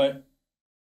 you know what?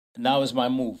 Now is my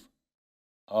move.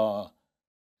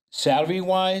 Salary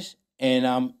wise, and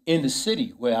I'm in the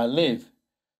city where I live.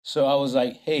 So I was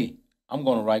like, hey, I'm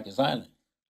going to Rikers Island.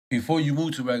 Before you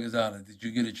moved to Rikers Island, did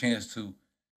you get a chance to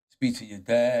speak to your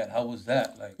dad? How was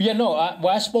that? Like, yeah, no,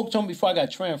 I spoke to him before I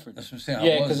got transferred. That's what I'm saying.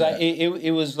 Yeah, because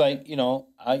it was like,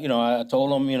 I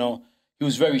told him, he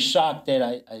was very shocked that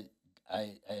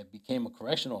I became a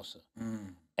correctional officer.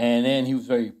 And then he was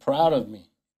very proud of me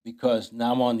because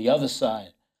now I'm on the other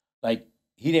side. Like,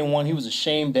 he was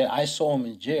ashamed that I saw him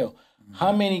in jail.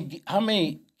 How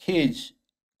many kids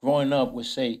growing up would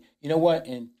say, you know what,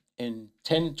 in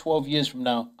 10, 12 years from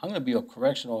now, I'm going to be a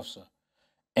correctional officer.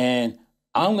 And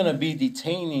I'm going to be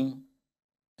detaining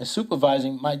and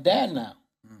supervising my dad now.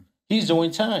 He's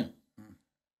doing time.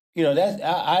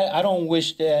 I don't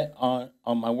wish that on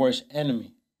my worst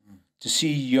enemy, to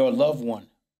see your loved one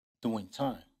doing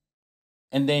time.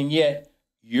 And then yet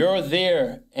you're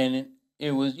there, and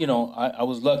it was, I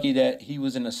was lucky that he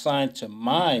wasn't assigned to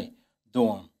my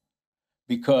dorm,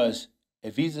 because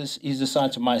if he's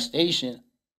assigned to my station,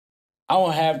 I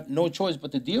don't have no choice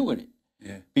but to deal with it.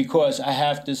 Yeah. Because I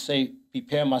have to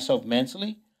prepare myself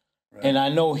mentally. Right. And I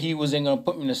know he wasn't going to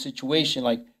put me in a situation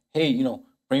like, hey,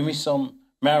 bring me some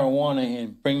marijuana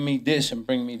and bring me this and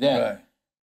bring me that. Right.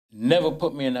 Never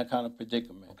put me in that kind of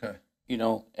predicament. Okay.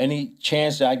 Any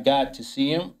chance that I got to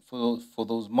see him for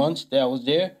those months that I was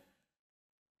there,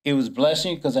 it was a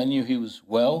blessing because I knew he was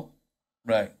well.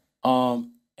 Right.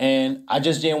 And I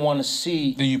just didn't want to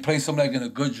see. Did you place him like in a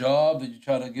good job? Did you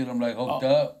try to get him like hooked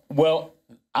up? Well,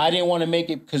 I didn't want to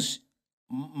make it because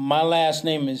my last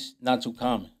name is not too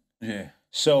common. Yeah.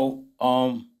 So,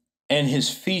 and his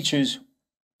features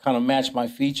kind of match my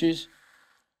features.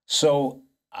 So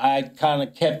I kind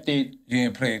of kept it. You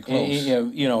ain't playing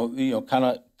close.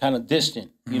 Kind of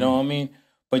distant. You know what I mean?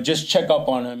 But just check up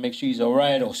on him, make sure he's all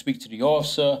right, or speak to the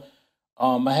officer.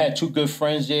 I had two good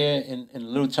friends there in the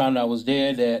little time that I was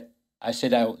there that I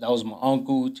said that was my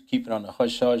uncle to keep it on the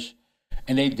hush-hush.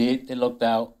 And they did. They looked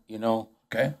out,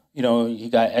 Okay. He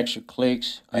got extra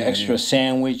clicks, an extra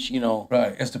sandwich,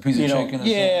 Right, extra piece of chicken or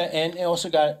yeah, something. and they also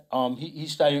got, he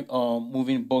started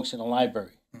moving books in the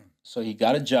library. So he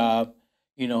got a job,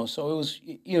 so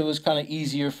it was kind of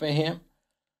easier for him.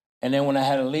 And then when I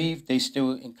had to leave, they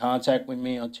still in contact with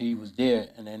me until he was there.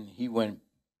 And then he went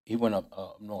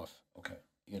up north. Okay.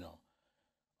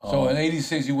 So in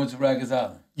 86, you went to Rikers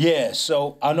Island? Yeah,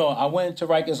 so I went to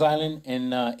Rikers Island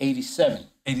in 87.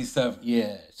 87?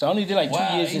 Yeah. So I only did like 2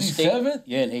 years in state. 87?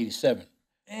 Yeah, in 87.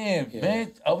 Damn,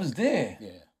 man, I was there. Yeah.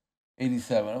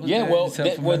 87. I was yeah, there well,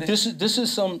 87 this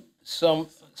is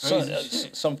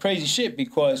some crazy shit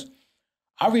because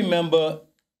I remember,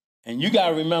 and you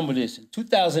gotta remember this, in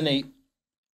 2008,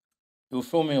 they were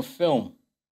filming a film.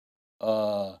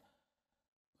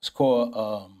 It's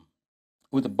called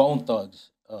with the Bone Thugs.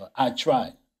 I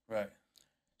Tried. Right.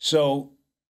 So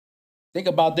think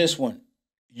about this one.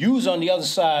 You was on the other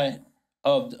side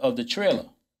of the trailer.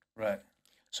 Right.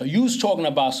 So you was talking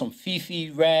about some Fifi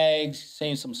rags,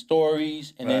 saying some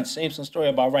stories, and then saying some story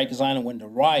about Rikers Island when the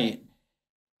riot,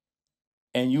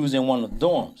 and you was in one of the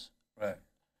dorms. Right.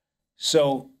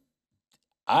 So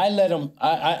I let him.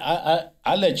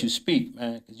 I let you speak,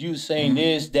 man, because you was saying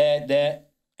this, that,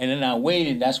 and then I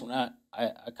waited. That's when I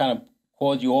kind of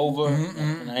called you over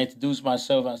and I introduced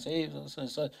myself. I say, hey,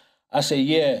 I say,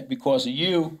 yeah, because of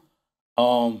you,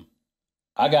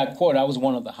 I got caught. I was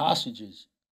one of the hostages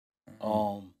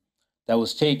that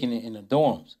was taken in the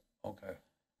dorms. Okay.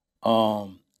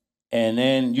 And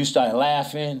then you started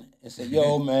laughing and said,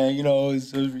 yo, man,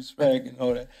 it's respect and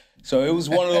all that. So it was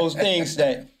one of those things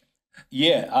that,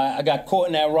 I got caught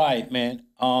in that riot, man.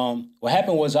 What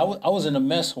happened was I was in the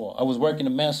mess hall. I was working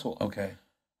the mess hall. Okay.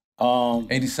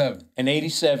 87. In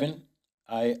 87.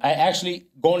 I actually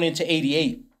going into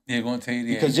 88. Yeah, going to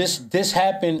 88. Because this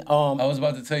happened. I was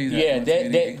about to tell you that.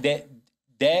 Yeah,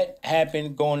 that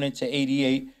happened going into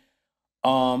 88.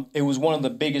 It was one of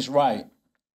the biggest riots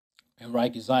in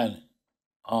Rikers Island.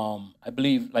 I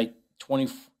believe like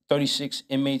 36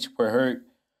 inmates were hurt.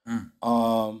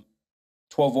 12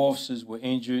 officers were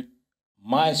injured.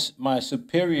 My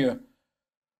superior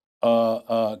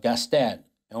got stabbed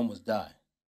and almost died.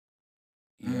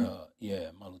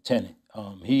 My lieutenant.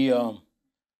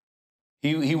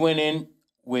 He went in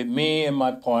with me and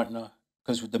my partner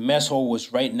because the mess hall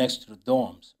was right next to the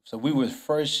dorms. So we were the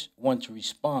first one to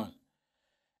respond.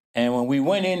 And when we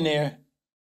went in there,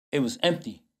 it was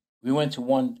empty. We went to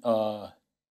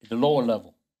the lower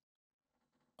level.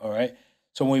 All right.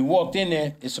 So when we walked in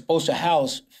there, it's supposed to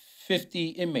house 50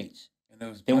 inmates. And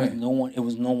there was no one. It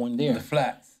was no one there. The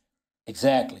flats.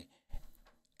 Exactly.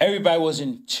 Everybody was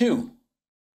in 2.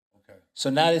 Okay. So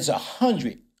now there's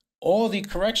 100. All the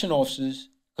correction officers,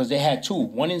 because they had 2,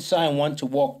 one inside and one to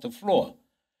walk the floor,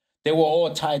 they were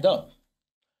all tied up.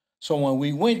 So when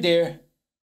we went there,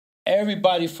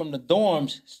 everybody from the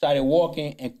dorms started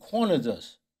walking and cornered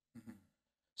us. Mm-hmm.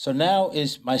 So now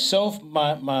it's myself,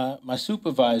 my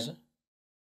supervisor.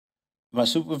 My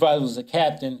supervisor was a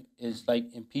captain. Is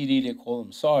like in PD they call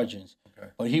them sergeants. Okay.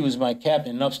 But he was my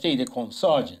captain. In upstate they call them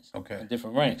sergeants. Okay. In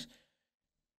different ranks.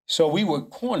 So we were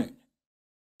cornered.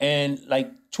 And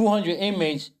like 200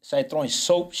 inmates started throwing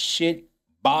soap, shit,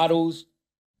 bottles.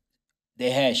 They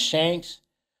had shanks.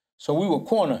 So we were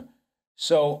cornered.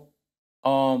 So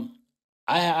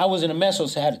I was in a mess hall,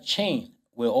 so I had a chain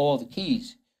with all the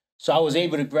keys. So I was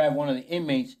able to grab one of the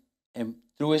inmates and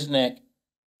through his neck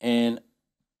and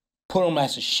put him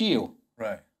as a shield.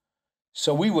 Right.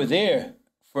 So we were there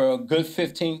for a good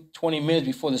 15, 20 minutes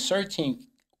before the CERT team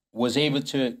was able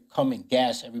to come and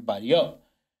gas everybody up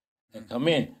and come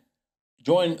in.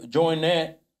 During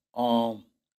that,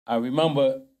 I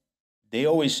remember they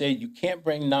always say you can't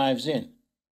bring knives in.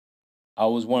 I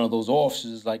was one of those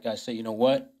officers, like I say, you know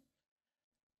what?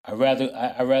 I'd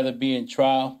rather be in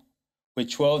trial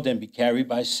with 12 than be carried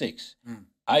by 6.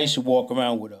 I used to walk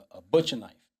around with a butcher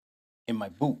knife in my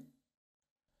boot.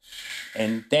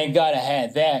 And thank God I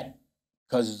had that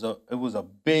because it was a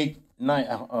big knife,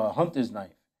 a hunter's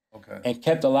knife. Okay. And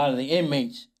kept a lot of the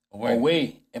inmates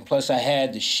away. And plus I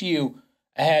had the shield,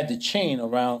 I had the chain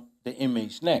around the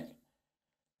inmate's neck.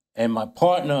 And my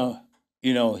partner,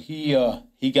 you know, he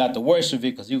got the worst of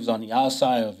it because he was on the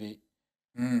outside of it.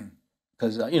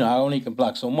 Because, you know, I only can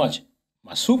block so much.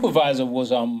 My supervisor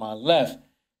was on my left.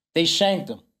 They shanked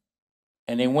him.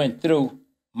 And they went through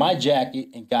my jacket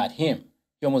and got him.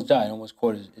 He almost died, almost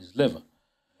caught his liver.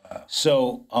 Wow.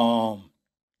 So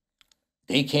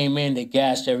they came in, they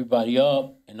gassed everybody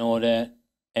up and all that.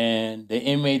 And the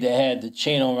inmate that had the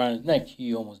chain around his neck,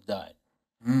 he almost died.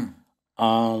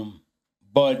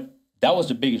 But that was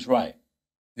the biggest riot.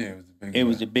 Yeah, it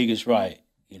was the biggest riot,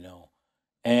 you know.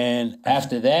 And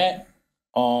after that,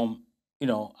 you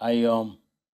know,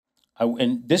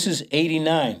 and this is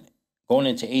 89, going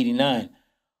into 89.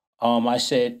 I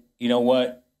said, you know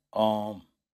what?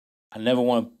 I never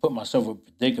want to put myself in a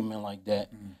predicament like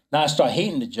that. Now I start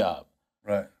hating the job.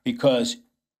 Right. Because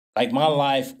like my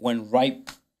life went right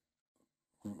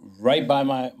by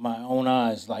my own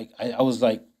eyes. Like I was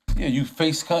like, yeah, you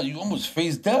almost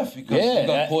faced death because you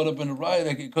got caught up in the riot.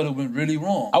 Like it could have been really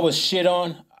wrong. I was shit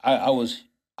on. I was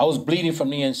bleeding from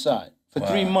the inside. For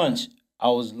 3 months, I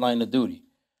was in line of duty.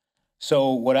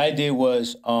 So what I did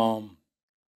was, I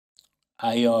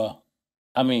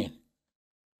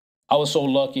was so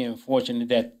lucky and fortunate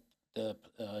that the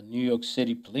New York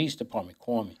City Police Department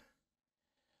called me.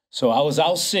 So I was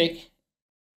out sick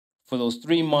for those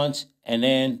 3 months, and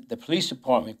then the police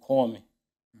department called me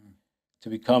to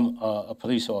become a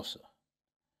police officer.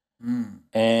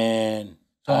 And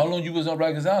so how long you was on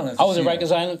Rikers Island? I was in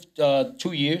Rikers Island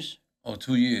 2 years. Oh,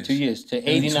 2 years. 2 years to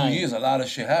 89. In 2 years, a lot of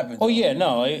shit happened. Oh yeah,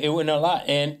 no, it went a lot,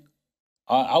 and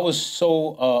I was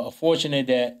so fortunate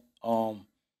that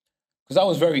because I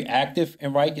was very active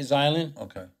in Rikers Island.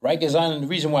 Okay. Rikers Island. The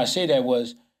reason why I say that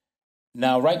was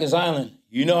now Rikers Island.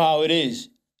 You know how it is.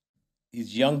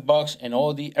 These young bucks and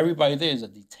everybody there is a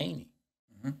detainee.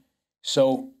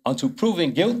 So until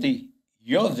proven guilty,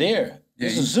 you're there.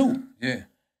 It's a zoo. Yeah.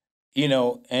 You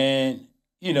know, and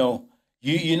you know,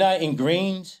 you're not in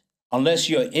greens unless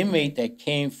you're an inmate that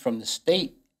came from the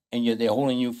state and they're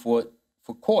holding you for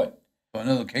court. For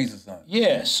another case or something.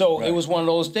 Yeah. So it was one of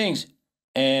those things,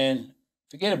 and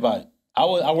forget about it.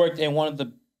 I worked in one of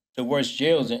the worst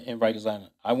jails in Rikers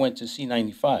Island. I went to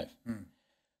C95.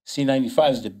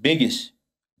 C95 is the biggest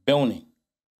building,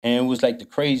 and it was like the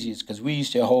craziest because we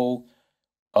used to hold,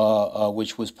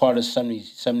 which was part of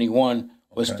 71,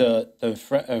 was the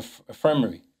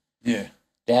infirmary. Yeah.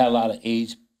 They had a lot of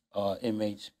AIDS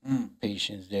inmates,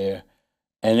 patients there.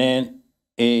 And then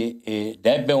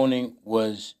that building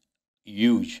was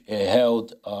huge. It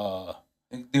held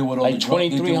like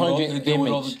 2,300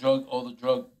 inmates. All the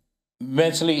drug.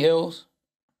 Mentally ill,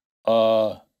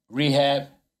 rehab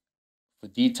for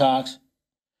detox.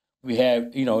 We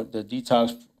had, you know, the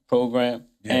detox program,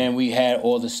 and we had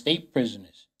all the state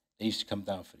prisoners. They used to come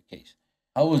down for the case.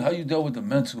 How you dealt with the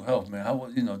mental health, man? How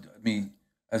was, you know, I mean,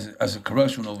 as a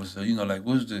correctional officer, like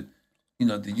what's the,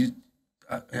 do you,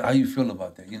 how you feel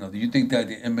about that? Do you think that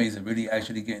the inmates are really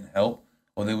actually getting help,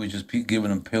 or they were just giving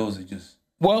them pills that just?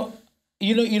 Well,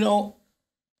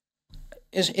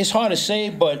 it's hard to say,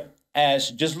 but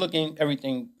as just looking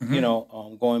everything,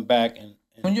 going back and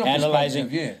analyzing,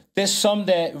 there's some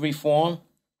that reform,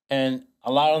 and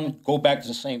a lot of them go back to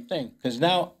the same thing. Because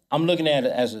now I'm looking at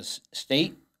it as a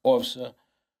state officer,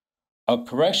 a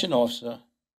correction officer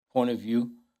point of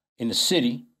view in the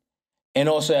city, and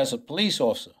also as a police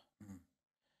officer.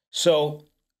 So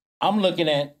I'm looking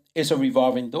at it's a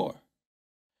revolving door,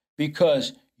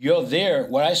 because you're there.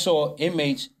 What I saw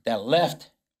inmates that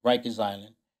left Rikers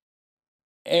Island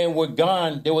and were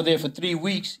gone. They were there for 3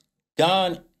 weeks,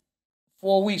 gone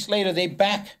 4 weeks later, they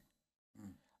back.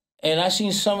 And I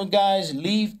seen some guys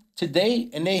leave today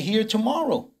and they're here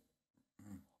tomorrow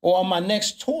or on my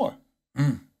next tour.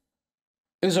 It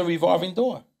was a revolving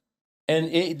door.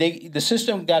 And the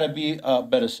system got to be a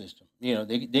better system.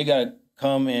 They got to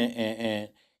come and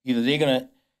either they're going to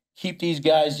keep these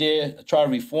guys there, try to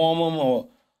reform them,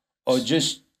 or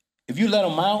just, if you let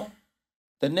them out,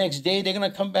 the next day they're going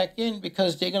to come back in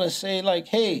because they're going to say like,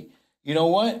 hey, you know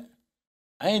what?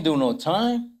 I ain't doing no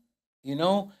time.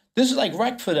 This is like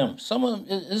rec for them. Some of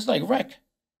them, it's like rec.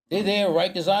 They're there at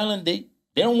Rikers Island. They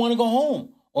don't want to go home.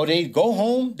 Or they go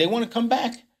home, they want to come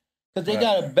back. Because they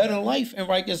got a better life in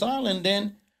Rikers Island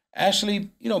than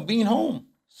actually, being home.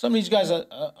 Some of these guys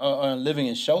are living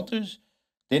in shelters.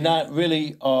 They're not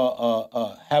really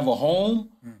have a home.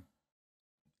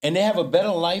 And they have a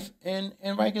better life in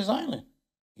Rikers Island,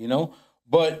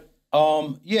 But,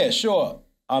 yeah, sure.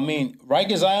 I mean,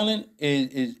 Rikers Island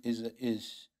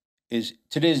is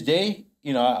to this day,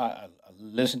 I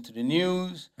listen to the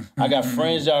news. I got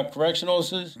friends that are correctional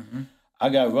officers. I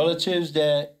got relatives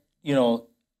that,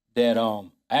 that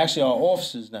actually are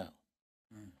officers now.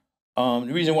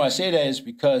 The reason why I say that is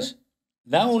because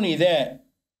not only that,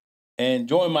 and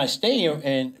during my stay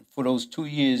and for those 2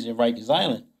 years in Rikers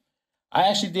Island, I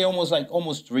actually did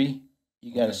almost 3,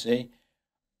 you gotta say.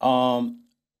 My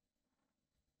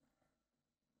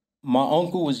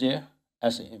uncle was there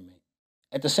as an inmate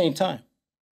at the same time.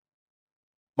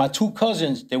 My 2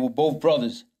 cousins, they were both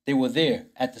brothers. They were there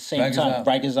at the same time,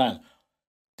 Rikers Island.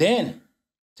 Then,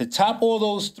 to top all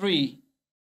those 3,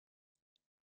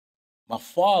 my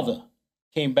father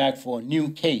came back for a new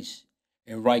case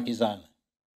in Rikers Island.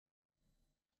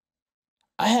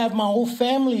 I have my whole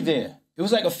family there. It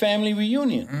was like a family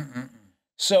reunion.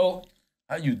 So,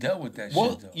 how you dealt with that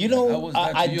shit, though?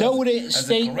 I dealt with it as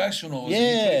a correctional.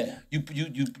 Yeah.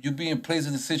 You being placed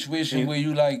in a situation where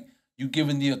you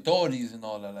giving the authorities and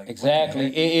all that. Exactly.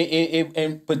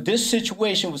 But this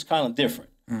situation was kind of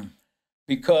different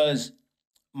because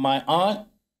my aunt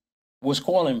was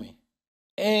calling me.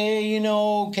 Hey,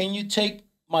 can you take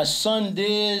my son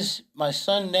this, my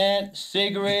son that,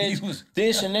 cigarettes,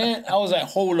 this and that? I was like,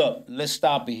 hold up, let's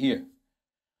stop it here.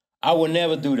 I would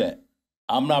never do that.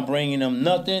 I'm not bringing them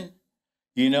nothing.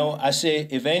 I said,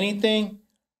 if anything,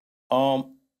 I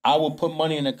will put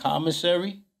money in the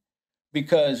commissary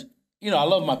because, I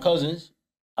love my cousins.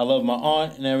 I love my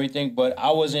aunt and everything, but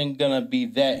I wasn't going to be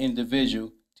that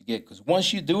individual to get, because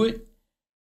once you do it,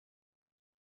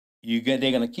 they're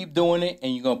going to keep doing it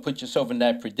and you're going to put yourself in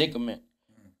that predicament.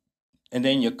 And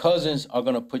then your cousins are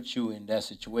going to put you in that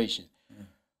situation.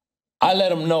 I let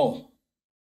them know.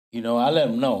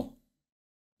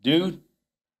 Dude,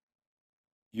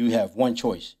 you have one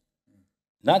choice.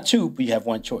 Not 2, but you have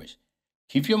one choice.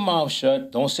 Keep your mouth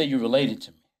shut. Don't say you're related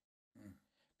to me.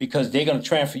 Because they're going to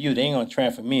transfer you. They ain't going to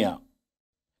transfer me out.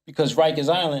 Because in Rikers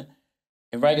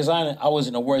Island, I was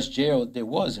in the worst jail there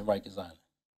was in Rikers Island.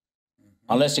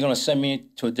 Unless they're going to send me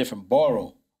to a different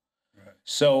borough. Right.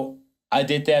 So I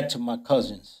did that to my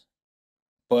cousins.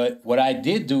 But what I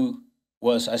did do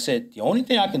was I said, the only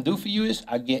thing I can do for you is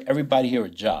I get everybody here a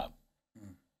job.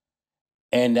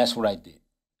 And that's what I did.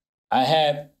 I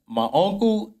had my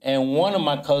uncle and one of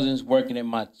my cousins working in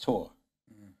my tour.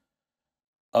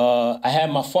 I had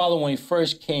my father when he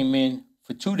first came in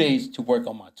for 2 days to work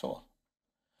on my tour.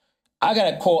 I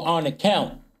got a call on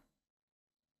account.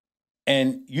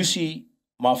 And you see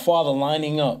my father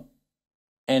lining up.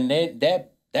 And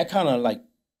that kind of like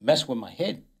messed with my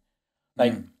head.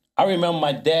 Like, I remember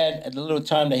my dad at the little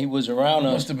time that he was around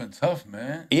us. Must have been tough,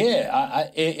 man. Yeah,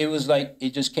 it was like,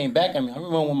 it just came back at me. I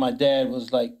remember when my dad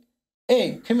was like,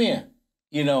 hey, come here,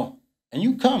 and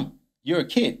you come. You're a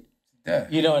kid.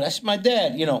 Dad. That's my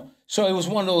dad, So it was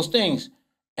one of those things.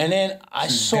 And then I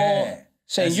saw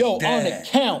saying, yo, on the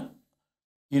count,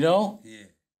 Yeah.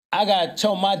 I got to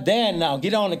tell my dad now,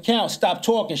 get on the count, stop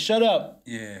talking, shut up.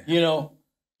 Yeah.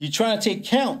 You trying to take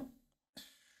count.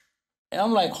 And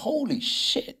I'm like, holy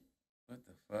shit. What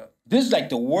the fuck? This is like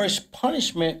the worst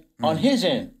punishment on his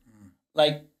end.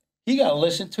 Like, he got to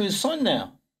listen to his son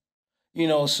now. You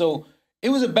know, so it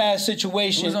was a bad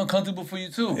situation. It was uncomfortable for you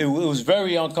too. It was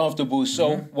very uncomfortable.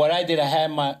 So what I did, I had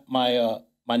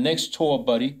my next tour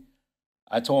buddy.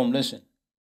 I told him, listen,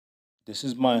 this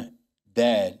is my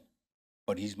dad,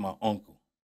 but he's my uncle.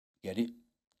 Get it?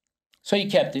 So he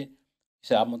kept it. He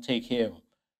said, I'm going to take care of him.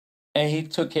 And he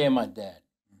took care of my dad.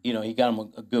 You know, he got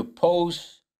him a good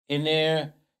post in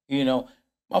there. You know,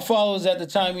 my father was at the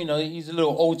time, you know, he's a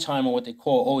little old timer, what they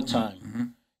call old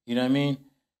time. You know what I mean?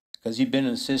 Because he'd been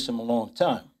in the system a long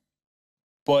time.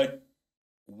 But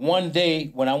one day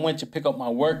when I went to pick up my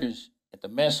workers at the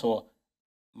mess hall,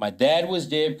 my dad was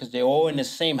there because they're all in the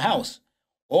same house.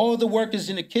 All the workers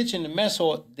in the kitchen, the mess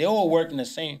hall, they all work in the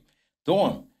same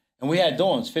dorm. And we had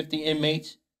dorms, 50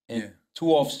 inmates and 2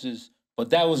 officers.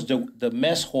 But that was the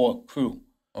mess hall crew.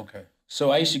 Okay.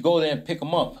 So I used to go there and pick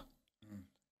them up.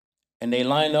 And they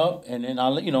line up, and then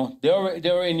they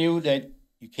already knew that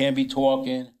you can't be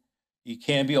talking, you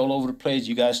can't be all over the place.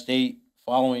 You gotta stay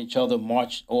following each other,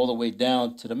 march all the way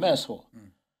down to the mess hall.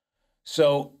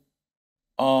 So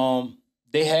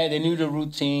they knew the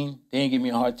routine. They didn't give me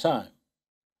a hard time,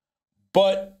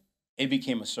 but it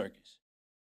became a circus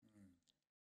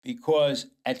because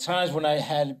at times when I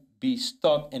had to be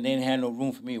stuck and they didn't have no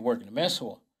room for me to work in the mess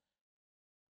hall,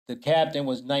 the captain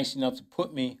was nice enough to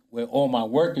put me where all my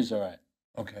workers are at.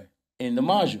 Okay. In the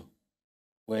module,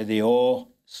 where they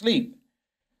all sleep.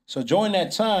 So during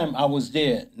that time, I was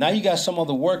there. Now you got some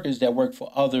other workers that work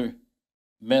for other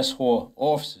mess hall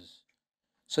officers.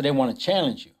 So they want to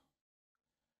challenge you.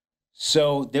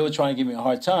 So they were trying to give me a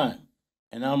hard time.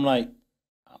 And I'm like,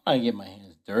 I'm not going to get my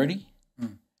hands dirty.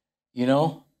 You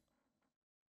know?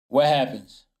 What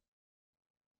happens?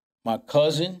 My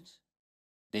cousins,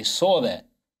 they saw that.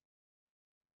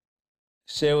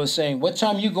 Sarah was saying, what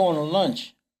time you going to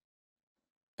lunch?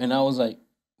 And I was like,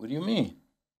 what do you mean?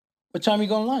 What time you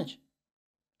going to lunch?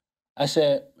 I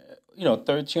said,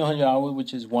 1,300 hours,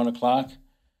 which is 1 o'clock.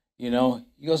 You know,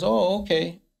 he goes, oh,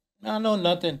 okay. No,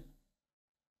 nothing.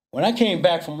 When I came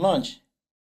back from lunch,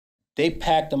 they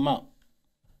packed them out.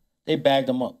 They bagged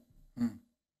them up.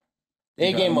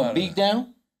 They gave him a beat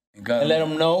down and let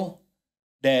him know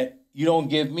that you don't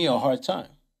give me a hard time.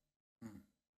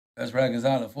 That's Rikers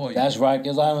Island for you. That's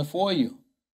Rikers Island for you.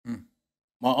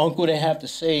 My uncle didn't have to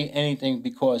say anything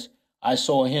because I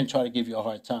saw him try to give you a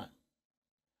hard time.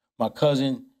 My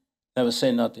cousin never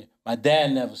said nothing. My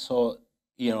dad never saw,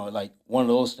 like one of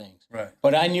those things. Right.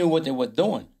 But I knew what they were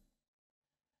doing.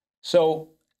 So,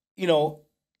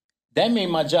 that made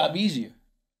my job easier.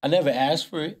 I never asked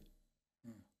for it.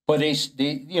 But they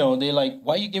like,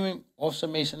 why are you giving Officer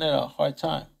Mason a hard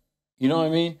time? You know what I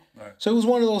mean? Right. So it was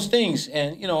one of those things.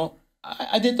 And,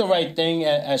 I did the right thing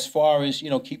as far as,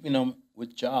 keeping them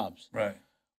with jobs. Right.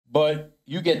 But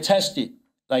you get tested.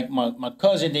 Like my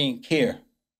cousin didn't care.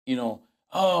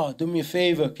 Oh, do me a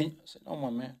favor. I said, no, my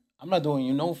man, I'm not doing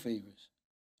you no favors.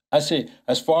 I said,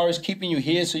 as far as keeping you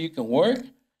here so you can work,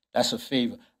 that's a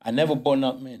favor. I never brought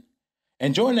nothing in.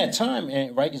 And during that time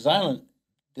at Rikers Island,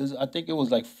 I think it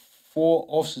was like 4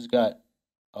 officers got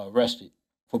arrested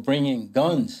for bringing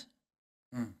guns.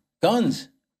 Guns.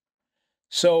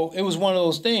 So it was one of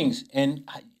those things. And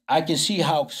I can see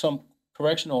how some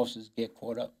correctional officers get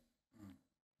caught up.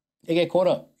 They get caught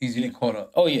up. Easily caught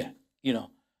up. Oh, yeah.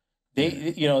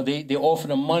 They offer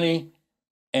them money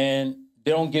and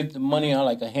they don't give the money on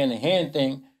like a hand-in-hand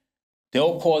thing.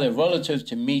 They'll call their relatives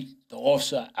to meet the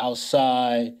officer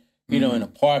outside, in a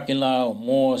parking lot or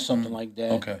mall or something like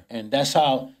that. Okay. And that's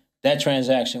how that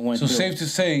transaction went So through. safe to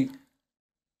say,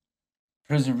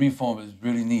 prison reform is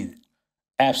really needed.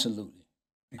 Absolutely.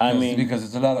 Because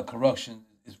there's a lot of corruption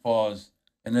as far as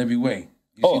in every way.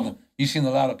 You've seen a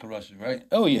lot of corruption, right?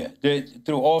 Oh, yeah.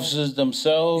 Through officers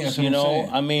themselves,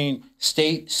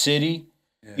 state, city,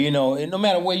 and no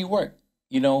matter where you work,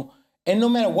 and no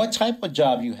matter what type of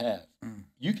job you have,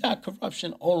 you got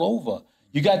corruption all over.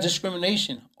 You got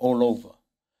discrimination all over,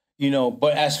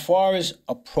 But as far as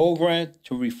a program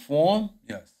to reform,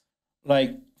 yes,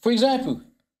 like, for example,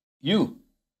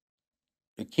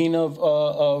 the king of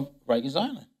Rikers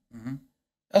Island.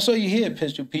 That's all you hear,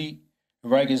 Pistol Pete,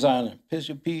 Rikers Island.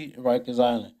 Pistol Pete, Rikers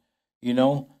Island.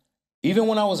 Even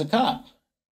when I was a cop,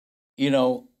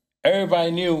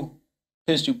 everybody knew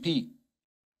Pistol Pete.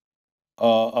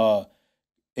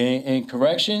 In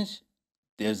corrections,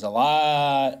 there's a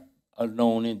lot of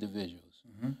known individuals.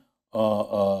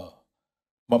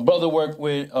 My brother worked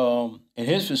with in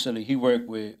his facility. He worked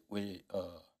with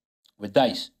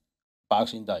dice,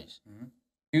 boxing dice.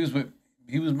 He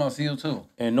was my SEAL too.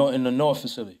 In the North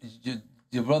facility.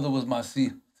 Your brother was my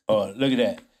SEAL. Oh, look at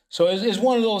that. So it's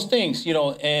one of those things,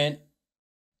 and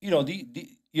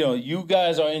you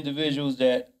guys are individuals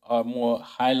that are more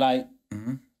highlight,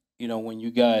 when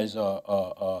you guys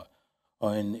are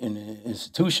in the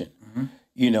institution,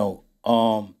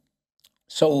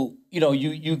 So,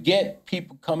 you get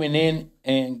people coming in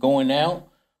and going out.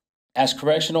 As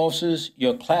correction officers,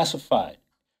 you're classified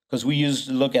because we used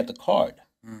to look at the card.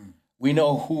 We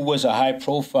know who was a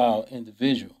high-profile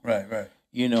individual. Right.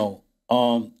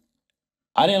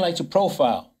 I didn't like to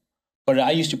profile, but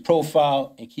I used to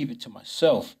profile and keep it to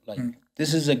myself. Like,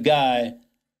 this is a guy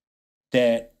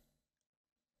that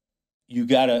you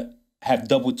got to have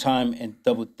double time and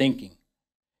double thinking.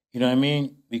 You know what I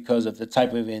mean? Because of the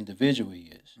type of individual he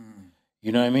is.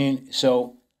 You know what I mean?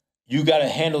 So you got to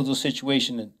handle the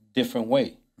situation in a different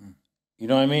way. You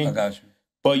know what I mean? I got you.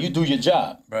 But you do your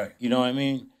job. Right. You know what I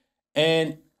mean?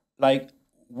 And, like,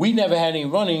 we never had any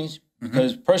run-ins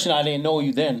because, personally, I didn't know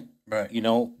you then. Right.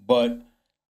 But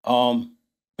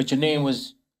your name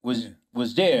was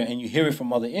there, and you hear it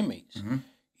from other inmates.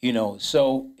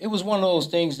 So it was one of those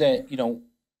things that,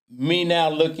 me now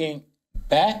looking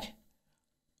back,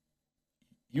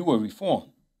 you were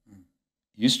reformed.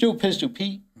 You still Pistol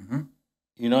Pete.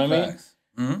 You know what Facts.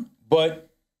 I mean? But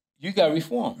you got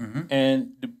reformed.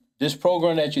 And this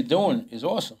program that you're doing is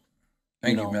awesome.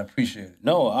 Thank you, man. I appreciate it.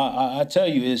 No, I tell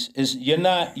you, is you're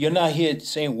not here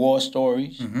saying war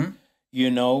stories. For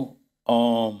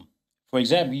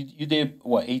example, you did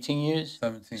what, 18 years?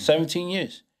 17. 17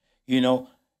 years.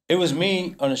 It was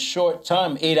me on a short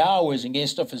time, 8 hours, and getting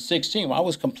stuff for 16. I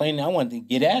was complaining I wanted to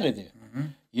get out of there.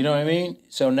 You know what I mean?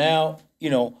 So now,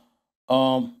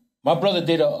 my brother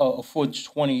did a full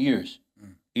 20 years,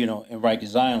 in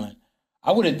Rikers Island.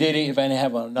 I would have did it if I didn't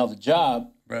have another job.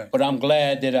 Right. But I'm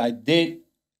glad that I did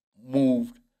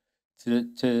move to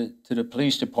the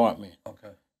police department. Okay.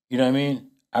 You know what I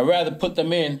mean? I'd rather put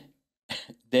them in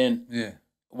than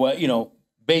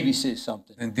babysit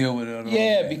something. And deal with it.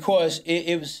 Yeah, because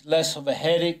it was less of a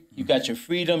headache. You got your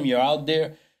freedom. You're out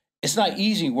there. It's not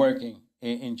easy working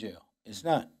in jail. It's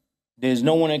not. There's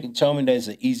no one that can tell me that it's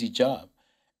an easy job.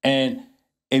 And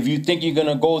if you think you're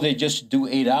gonna go there just to do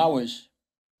 8 hours,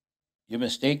 you're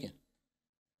mistaken.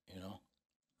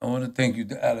 I want to thank you,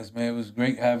 Alex, man. It was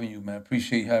great having you, man.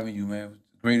 Appreciate having you, man. It was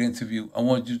a great interview. I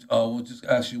want you. We'll just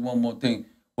ask you one more thing.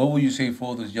 What would you say for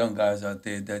all those young guys out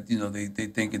there that they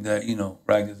thinking that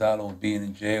Rikers Island, being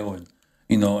in jail and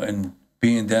and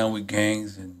being down with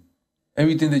gangs and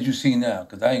everything that you see now?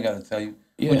 Because I ain't got to tell you.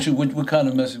 Yeah. What kind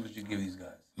of message would you give these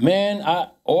guys? Man,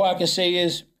 all I can say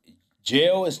is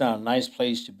jail is not a nice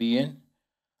place to be in.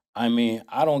 I mean,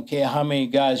 I don't care how many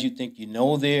guys you think you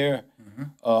know there.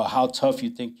 How tough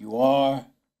you think you are,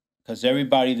 because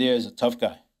everybody there is a tough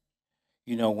guy.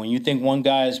 When you think one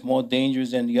guy is more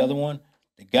dangerous than the other one,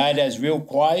 the guy that's real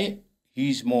quiet,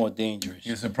 he's more dangerous.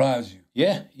 He'll surprise you.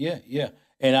 Yeah.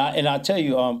 And I tell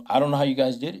you, I don't know how you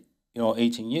guys did it.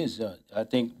 18 years. I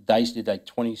think Dice did like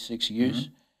 26 years,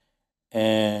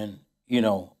 and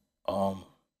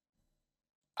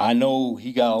I know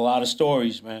he got a lot of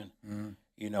stories, man.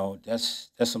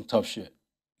 That's some tough shit.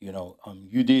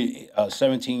 You did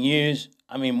 17 years.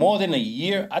 I mean, more than a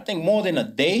year. I think more than a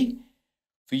day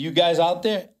for you guys out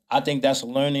there. I think that's a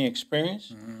learning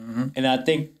experience. And I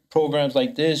think programs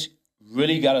like this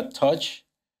really got to touch.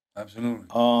 Absolutely.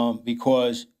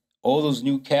 Because all those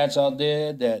new cats out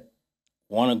there that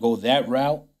want to go that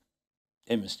route,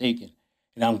 they're mistaken.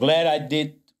 And I'm glad I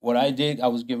did what I did. I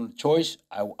was given a choice.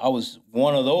 I was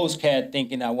one of those cats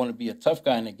thinking I want to be a tough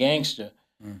guy and a gangster.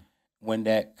 When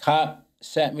that cop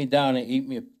sat me down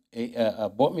and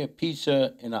bought me a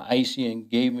pizza and an icy and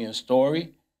gave me a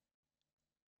story,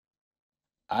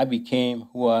 I became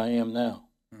who I am now.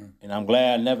 And I'm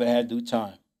glad I never had due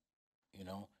time,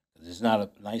 because it's not a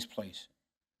nice place.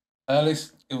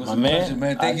 Alex, it was a pleasure,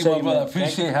 man. Thank you, my brother. I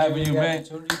appreciate having you, man.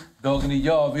 Dog in the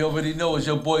yard. We already know it's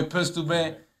your boy Pistol,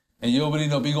 man. And you already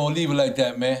know we going to leave it like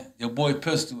that, man. Your boy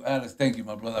Pistol. Alex, thank you,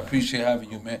 my brother. I appreciate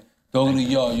having you, man. Dog in the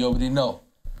yard. You already know.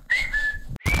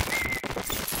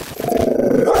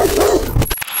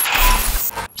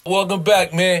 Welcome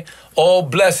back, man. All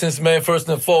blessings, man. First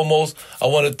and foremost, I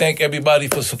want to thank everybody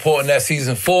for supporting that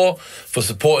season 4, for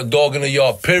supporting Dog in the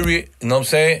Yard, period. You know what I'm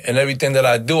saying? And everything that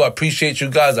I do. I appreciate you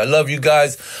guys. I love you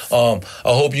guys. I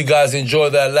hope you guys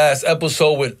enjoyed that last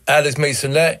episode with Alex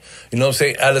Masonette. You know what I'm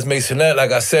saying? Alex Masonette,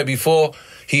 like I said before,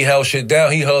 he held shit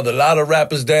down. He held a lot of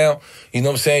rappers down. You know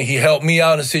what I'm saying? He helped me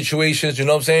out in situations. You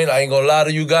know what I'm saying? I ain't gonna lie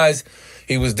to you guys.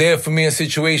 He was there for me in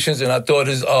situations, and I thought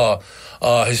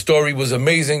his story was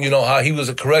amazing. You know, how he was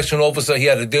a correctional officer. He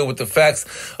had to deal with the facts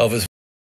of his